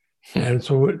governor. And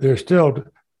so there's still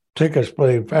ticket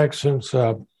splitting. In fact, since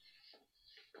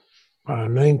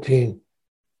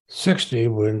 1960,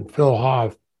 when Phil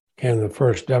Hoff became the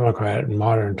first Democrat in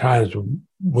modern times to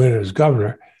win as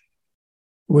governor,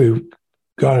 we've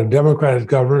got a Democrat as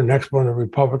governor, next one a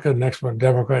Republican, next one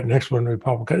Democrat, next one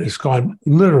Republican. It's gone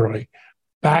literally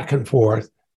back and forth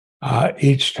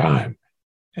each time.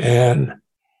 But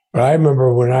I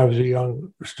remember when I was a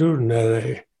young student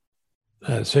at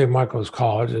St. Michael's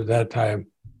College, at that time,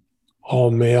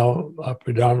 all male,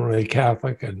 predominantly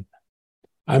Catholic, and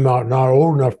I'm not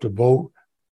old enough to vote,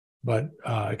 but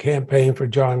campaigned for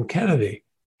John Kennedy.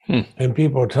 And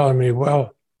people telling me,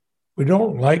 well, we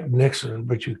don't like Nixon,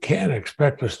 but you can't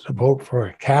expect us to vote for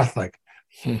a Catholic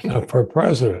for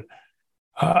president.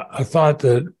 I thought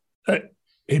that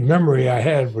a memory I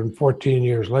had when 14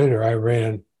 years later I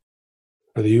ran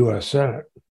for the U.S. Senate.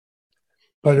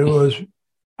 But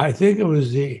I think it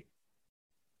was the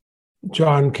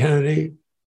John Kennedy,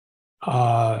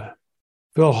 Phil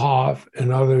Hoff,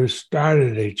 and others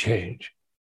started a change.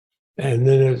 And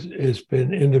then it's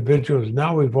been individuals.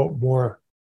 Now we vote more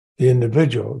the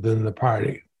individual than the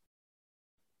party.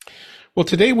 Well,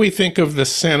 today we think of the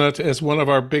Senate as one of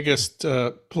our biggest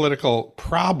political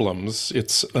problems.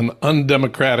 It's an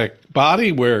undemocratic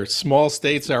body where small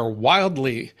states are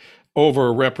wildly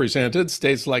overrepresented,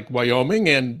 states like Wyoming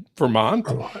and Vermont.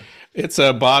 It's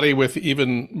a body with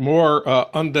even more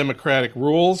undemocratic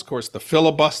rules. Of course, the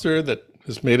filibuster that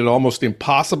has made it almost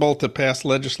impossible to pass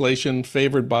legislation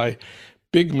favored by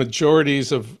big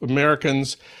majorities of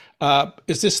Americans.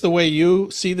 Is this the way you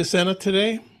see the Senate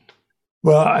today?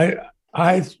 Well,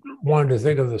 I wanted to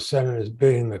think of the Senate as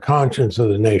being the conscience of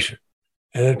the nation.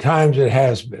 And at times it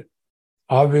has been.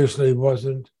 Obviously, it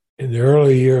wasn't in the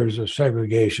early years of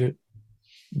segregation,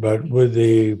 but with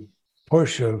the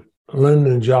push of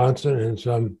Lyndon Johnson and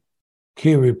some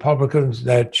key Republicans,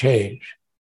 that changed.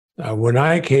 When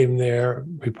I came there,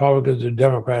 Republicans and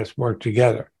Democrats worked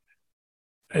together.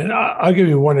 And I'll give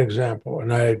you one example.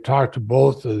 And I talked to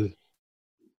both of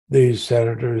these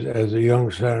senators as a young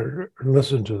senator and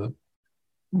listened to them.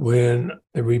 When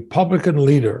the Republican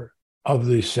leader of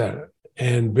the Senate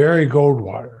and Barry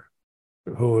Goldwater,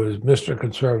 who was Mr.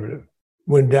 Conservative,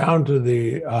 went down to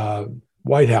the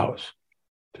White House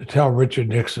to tell Richard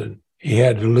Nixon he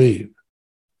had to leave.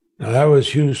 Now, that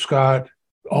was Hugh Scott,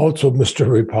 also Mr.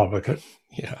 Republican.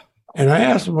 Yeah. And I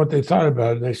asked them what they thought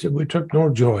about it. And they said, we took no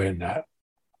joy in that,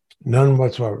 none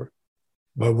whatsoever.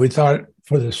 But we thought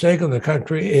for the sake of the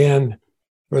country and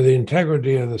for the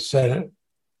integrity of the Senate,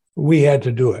 we had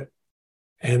to do it.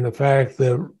 And the fact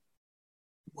that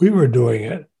we were doing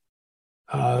it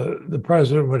the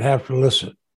president would have to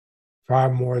listen far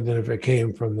more than if it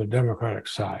came from the Democratic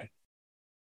side.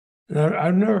 And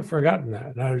I've never forgotten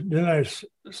that. Then I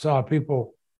saw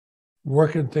people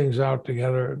working things out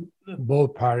together,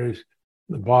 both parties.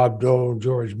 Bob Dole and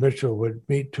George Mitchell would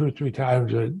meet 2 or 3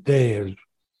 times a day as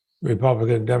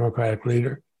Republican and Democratic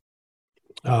leader.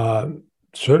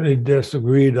 Certainly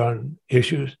disagreed on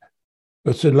issues,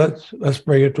 but said, let's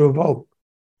bring it to a vote.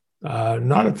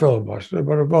 Not a filibuster,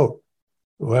 but a vote.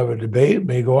 We'll have a debate,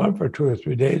 may go on for 2 or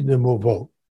 3 days, and then we'll vote.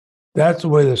 That's the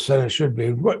way the Senate should be.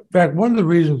 In fact, one of the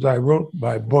reasons I wrote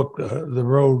my book, The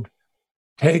Road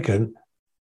Taken,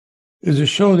 is to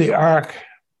show the arc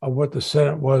of what the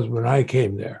Senate was when I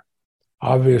came there.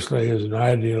 Obviously, as an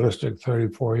idealistic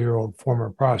 34-year-old former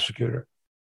prosecutor.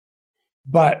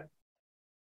 But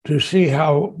to see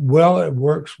how well it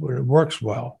works when it works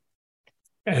well,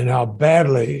 and how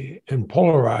badly and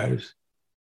polarized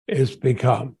it's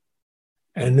become.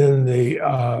 And then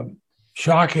the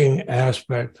shocking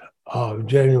aspect of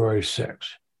January 6th,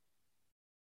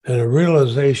 and a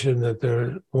realization that there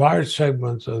are large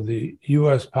segments of the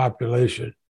U.S.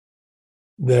 population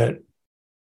that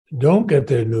don't get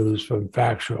their news from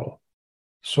factual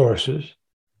sources.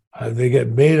 They get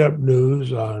made-up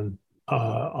news on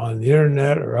the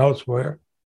internet or elsewhere,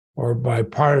 or by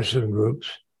partisan groups,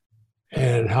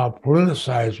 and how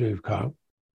politicized we've come,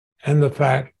 and the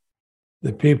fact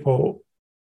that people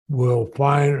will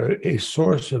find a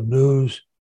source of news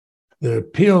that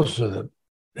appeals to them,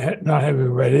 not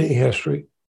having read any history,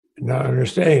 not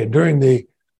understanding it. During the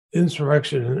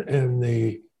insurrection and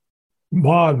the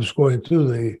mobs going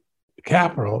through the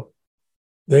Capitol,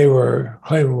 they were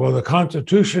claiming, well, the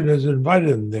Constitution has invited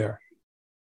them there.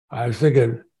 I was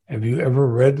thinking, have you ever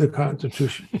read the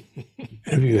Constitution?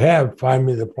 If you have, find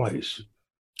me the place.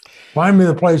 Find me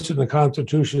the place in the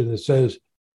Constitution that says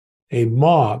a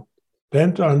mob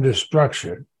bent on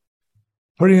destruction,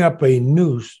 putting up a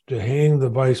noose to hang the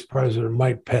Vice President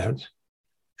Mike Pence.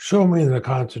 Show me in the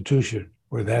Constitution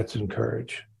where that's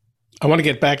encouraged. I want to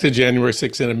get back to January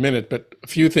 6th in a minute, but a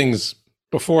few things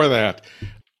before that.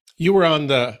 You were on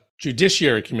the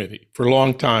Judiciary Committee for a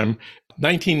long time.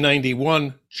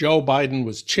 1991, Joe Biden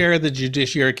was chair of the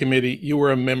Judiciary Committee. You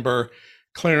were a member.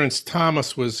 Clarence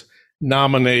Thomas was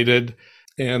nominated,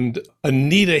 and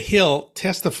Anita Hill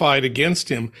testified against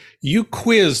him. You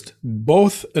quizzed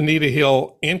both Anita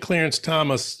Hill and Clarence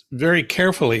Thomas very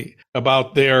carefully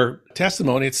about their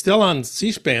testimony. It's still on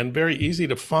C-SPAN, very easy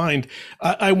to find.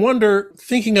 I wonder,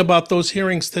 thinking about those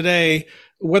hearings today,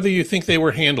 whether you think they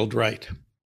were handled right.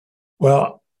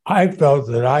 Well, I felt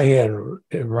that I handled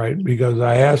it right because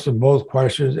I asked them both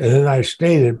questions, and then I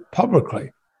stated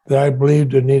publicly that I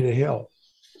believed Anita Hill,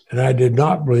 and I did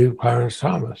not believe Clarence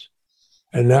Thomas.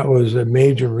 And that was a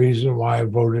major reason why I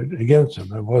voted against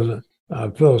him. It wasn't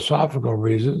philosophical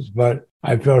reasons, but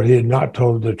I felt he had not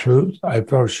told the truth. I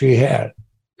felt she had.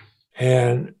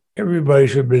 And everybody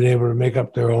should have been able to make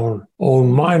up their own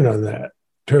mind on that.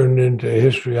 Turned into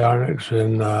histrionics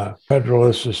and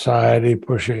Federalist Society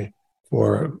pushing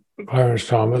for Clarence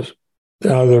Thomas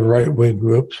and other right-wing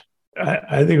groups.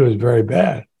 I think it was very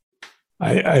bad.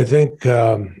 I think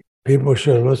people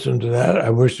should have listened to that. I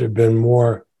wish there had been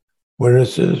more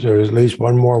witnesses, or at least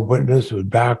one more witness who would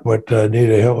back what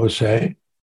Anita Hill was saying.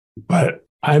 But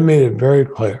I made it very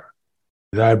clear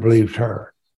that I believed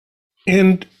her.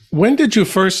 And when did you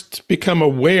first become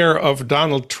aware of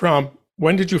Donald Trump?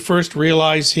 When did you first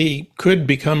realize he could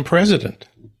become president?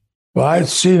 Well, I'd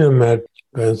seen him at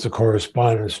the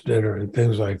Correspondents' Dinner and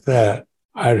things like that.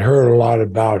 I'd heard a lot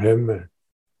about him. It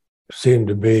seemed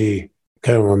to be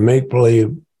kind of a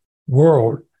make-believe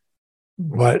world.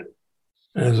 But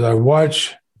as I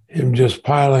watched him just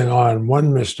piling on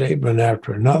one misstatement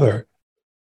after another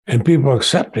and people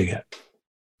accepting it,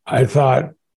 I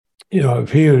thought,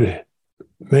 if he would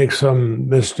make some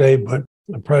misstatement,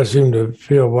 the press seemed to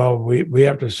feel, well, we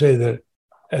have to say that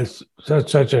at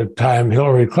such a time,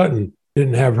 Hillary Clinton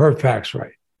didn't have her facts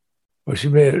right. Well,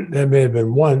 that may have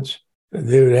been once.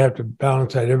 They would have to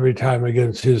balance that every time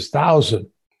against his 1,000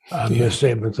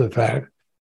 misstatements of fact.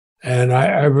 And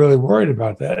I really worried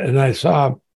about that. And I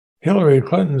saw Hillary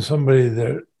Clinton, somebody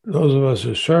that those of us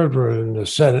who served her in the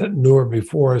Senate, knew her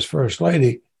before as First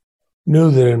Lady,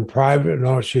 knew that in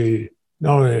private, she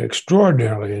not only an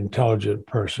extraordinarily intelligent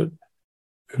person,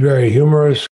 very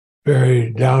humorous, very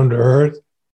down to earth,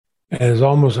 and it's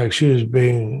almost like she was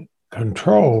being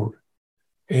controlled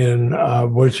in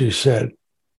what she said.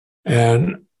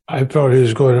 And I felt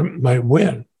he might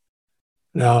win.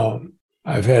 Now,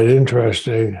 I've had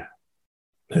interesting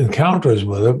encounters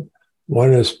with him.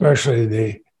 One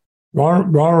especially,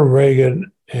 Ronald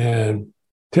Reagan and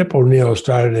Tip O'Neill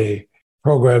started a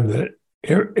program that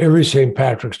every St.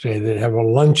 Patrick's Day they'd have a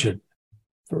luncheon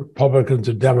for Republicans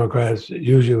and Democrats,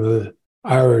 usually with an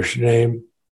Irish name,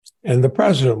 and the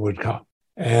president would come.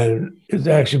 And it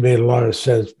actually made a lot of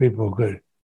sense. People could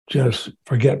just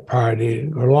forget party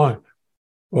and go along.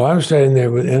 Well, I'm standing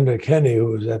there with Enda Kenny, who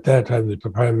was at that time the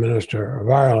Prime Minister of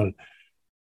Ireland.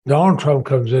 Donald Trump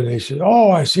comes in and he says,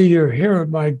 "Oh, I see you're here with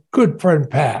my good friend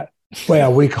Pat."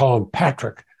 Well, we call him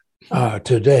Patrick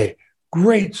today.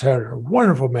 Great senator,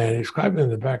 wonderful man. He's climbing in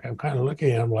the back. I'm kind of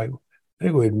looking at him like, I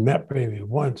think we'd met maybe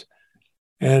once.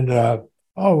 And,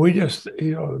 we just,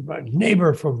 my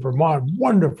neighbor from Vermont,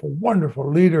 wonderful,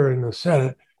 wonderful leader in the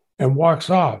Senate, and walks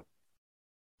off.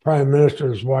 Prime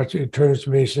Minister is watching, turns to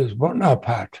me and says, "Well, now,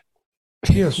 Pat,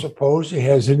 do you suppose he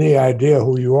has any idea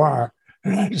who you are?"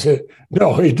 And I said,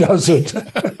 "No, he doesn't."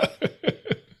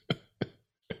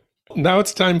 Now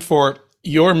it's time for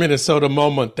your Minnesota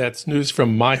moment. That's news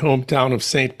from my hometown of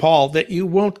St. Paul that you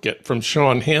won't get from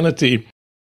Sean Hannity.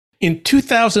 In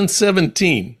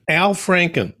 2017, Al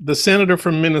Franken, the senator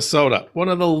from Minnesota, one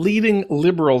of the leading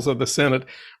liberals of the Senate,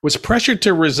 was pressured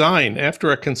to resign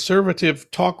after a conservative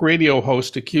talk radio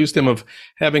host accused him of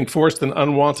having forced an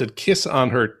unwanted kiss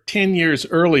on her 10 years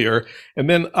earlier, and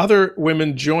then other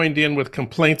women joined in with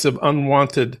complaints of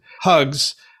unwanted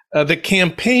hugs. The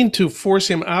campaign to force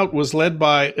him out was led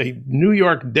by a New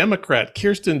York Democrat,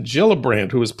 Kirsten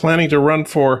Gillibrand, who was planning to run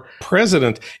for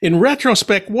president. In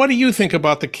retrospect, what do you think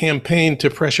about the campaign to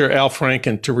pressure Al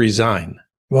Franken to resign?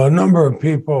 Well, a number of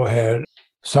people had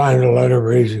signed a letter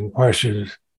raising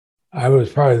questions. I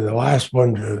was probably the last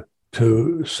one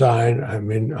to sign. I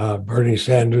mean, Bernie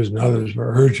Sanders and others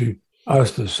were urging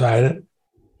us to sign it.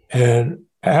 And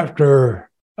after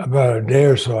about a day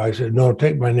or so, I said, "No,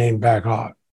 take my name back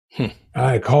off."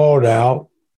 I called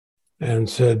Al and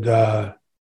said, "No,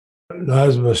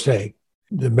 that's a mistake.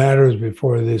 The matter is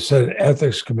before the Senate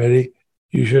Ethics Committee.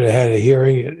 You should have had a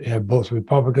hearing. It had both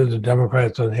Republicans and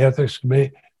Democrats on the Ethics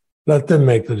Committee. Let them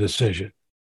make the decision."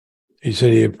 He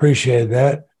said he appreciated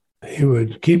that. He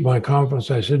would keep my confidence.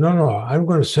 I said, no, I'm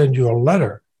going to send you a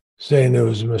letter saying there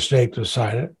was a mistake to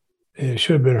sign it. It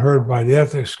should have been heard by the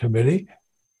Ethics Committee.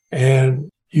 And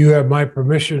you have my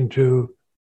permission to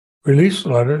release the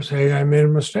letter saying I made a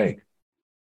mistake.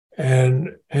 And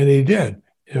he did.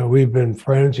 We've been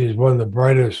friends. He's one of the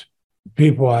brightest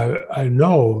people I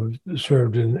know who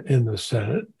served in the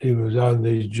Senate. He was on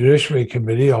the Judiciary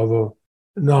Committee, although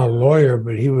not a lawyer,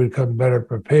 but he would come better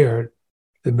prepared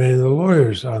than many of the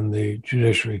lawyers on the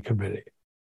Judiciary Committee.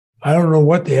 I don't know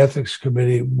what the Ethics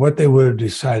Committee, what they would have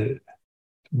decided,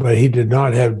 but he did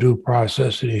not have due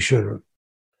process, and he should have.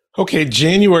 Okay,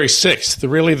 January 6th,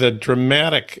 really the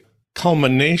dramatic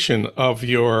culmination of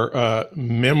your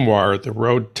memoir, The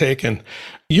Road Taken.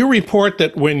 You report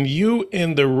that when you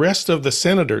and the rest of the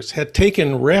senators had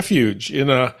taken refuge in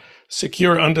a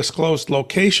secure, undisclosed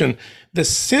location, the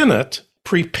Senate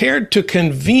prepared to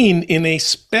convene in a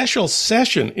special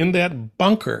session in that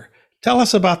bunker. Tell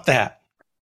us about that.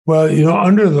 Well,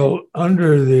 under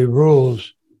the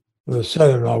rules of the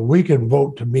Senate, we can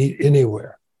vote to meet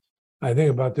anywhere. I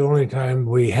think about the only time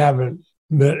we haven't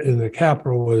met in the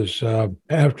Capitol was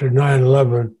after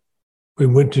 9/11. We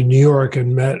went to New York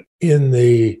and met in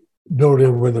the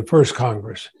building where the first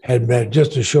Congress had met,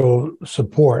 just to show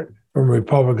support from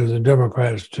Republicans and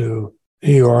Democrats to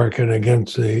New York and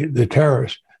against the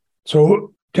terrorists.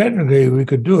 So technically we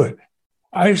could do it.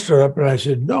 I stood up and I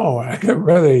said, no, I got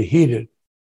rather heated.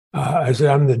 I said,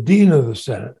 I'm the dean of the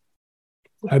Senate.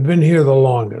 I've been here the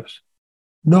longest.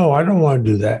 No, I don't want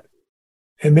to do that.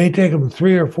 It may take them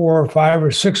 3 or 4 or 5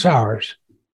 or 6 hours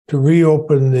to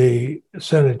reopen the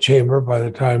Senate chamber by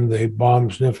the time the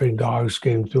bomb-sniffing dogs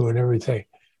came through and everything.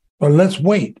 But let's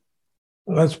wait.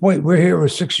 Let's wait. We're here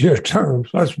with 6-year terms.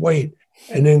 Let's wait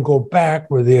and then go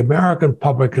back where the American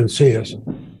public can see us.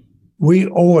 We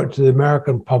owe it to the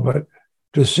American public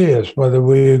to see us, whether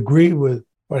we agree with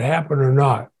what happened or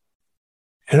not.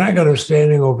 And I got a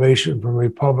standing ovation from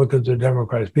Republicans and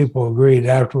Democrats. People agreed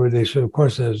afterward. They said, of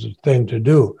course, there's a thing to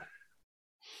do.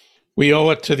 We owe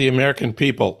it to the American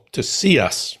people to see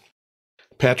us.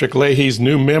 Patrick Leahy's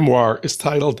new memoir is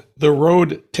titled The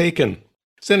Road Taken.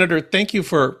 Senator, thank you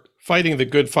for fighting the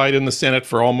good fight in the Senate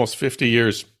for almost 50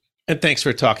 years. And thanks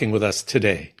for talking with us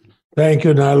today. Thank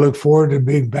you. And I look forward to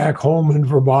being back home in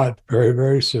Vermont very,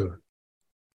 very soon.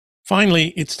 Finally,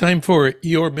 it's time for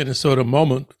your Minnesota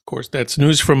moment. Of course, that's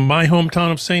news from my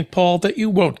hometown of St. Paul that you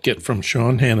won't get from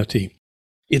Sean Hannity.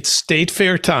 It's State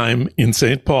Fair time in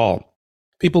St. Paul.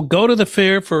 People go to the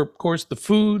fair for, of course, the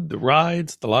food, the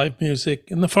rides, the live music,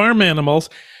 and the farm animals.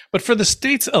 But for the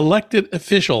state's elected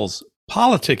officials,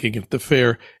 politicking at the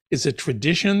fair is a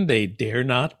tradition they dare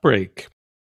not break.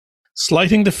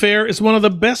 Slighting the fair is one of the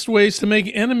best ways to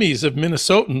make enemies of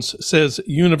Minnesotans, says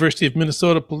University of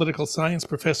Minnesota political science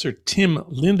professor Tim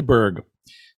Lindberg.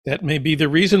 That may be the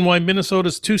reason why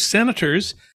Minnesota's two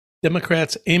senators,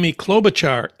 Democrats Amy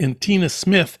Klobuchar and Tina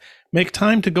Smith, make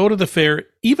time to go to the fair,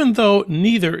 even though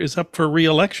neither is up for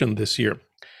re-election this year.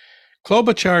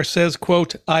 Klobuchar says,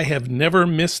 quote, "I have never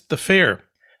missed the fair."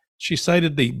 She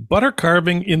cited the butter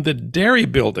carving in the Dairy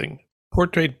Building,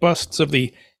 portrait busts of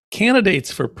the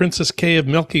candidates for Princess K of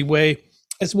Milky Way,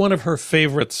 as one of her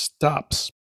favorite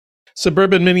stops.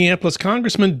 Suburban Minneapolis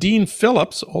Congressman Dean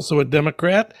Phillips, also a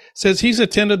Democrat, says he's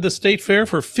attended the state fair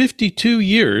for 52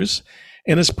 years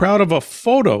and is proud of a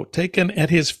photo taken at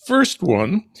his first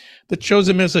one that shows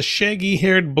him as a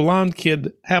shaggy-haired blonde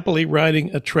kid happily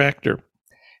riding a tractor.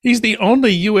 He's the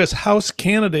only U.S. House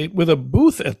candidate with a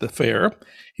booth at the fair.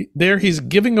 There he's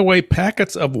giving away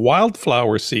packets of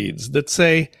wildflower seeds that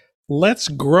say, "Let's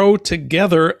grow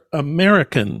together,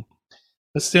 American,"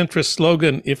 a centrist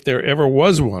slogan if there ever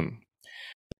was one.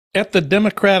 At the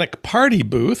Democratic Party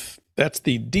booth, that's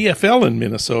the DFL in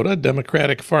Minnesota,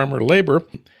 Democratic Farmer Labor,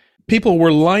 people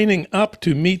were lining up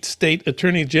to meet State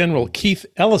Attorney General Keith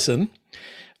Ellison.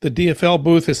 The DFL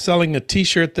booth is selling a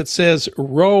t-shirt that says,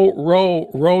 "Row, row,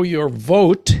 row your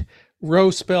vote," row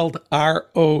spelled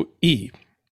R-O-E.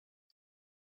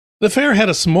 The fair had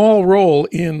a small role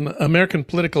in American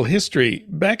political history.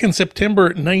 Back in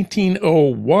September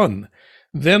 1901,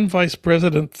 then Vice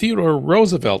President Theodore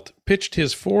Roosevelt pitched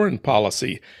his foreign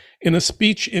policy in a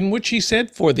speech in which he said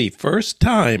for the first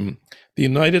time, the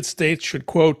United States should,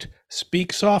 quote,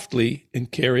 "speak softly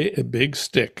and carry a big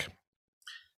stick."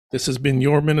 This has been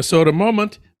your Minnesota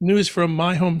Moment, news from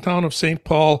my hometown of St.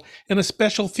 Paul, and a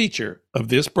special feature of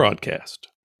this broadcast.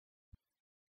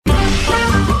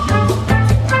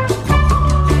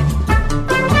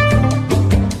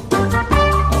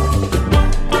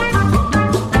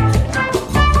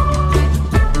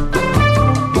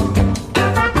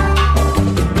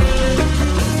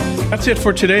 That's it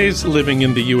for today's Living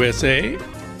in the USA.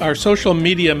 Our social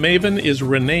media maven is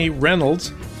Renee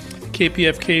Reynolds.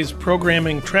 KPFK's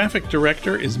programming traffic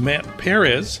director is Matt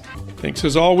Perez. Thanks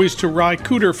as always to Ry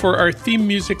Cooter for our theme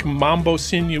music, Mambo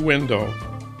Sinuendo.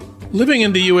 Living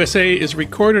in the USA is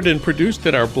recorded and produced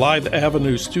at our Blythe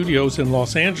Avenue studios in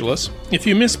Los Angeles. If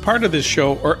you miss part of this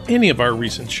show or any of our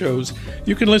recent shows,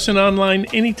 you can listen online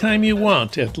anytime you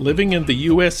want at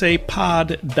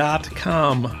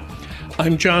livingintheusapod.com.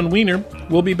 I'm John Wiener.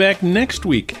 We'll be back next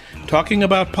week talking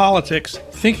about politics,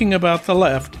 thinking about the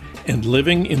left, and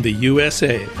living in the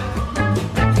USA.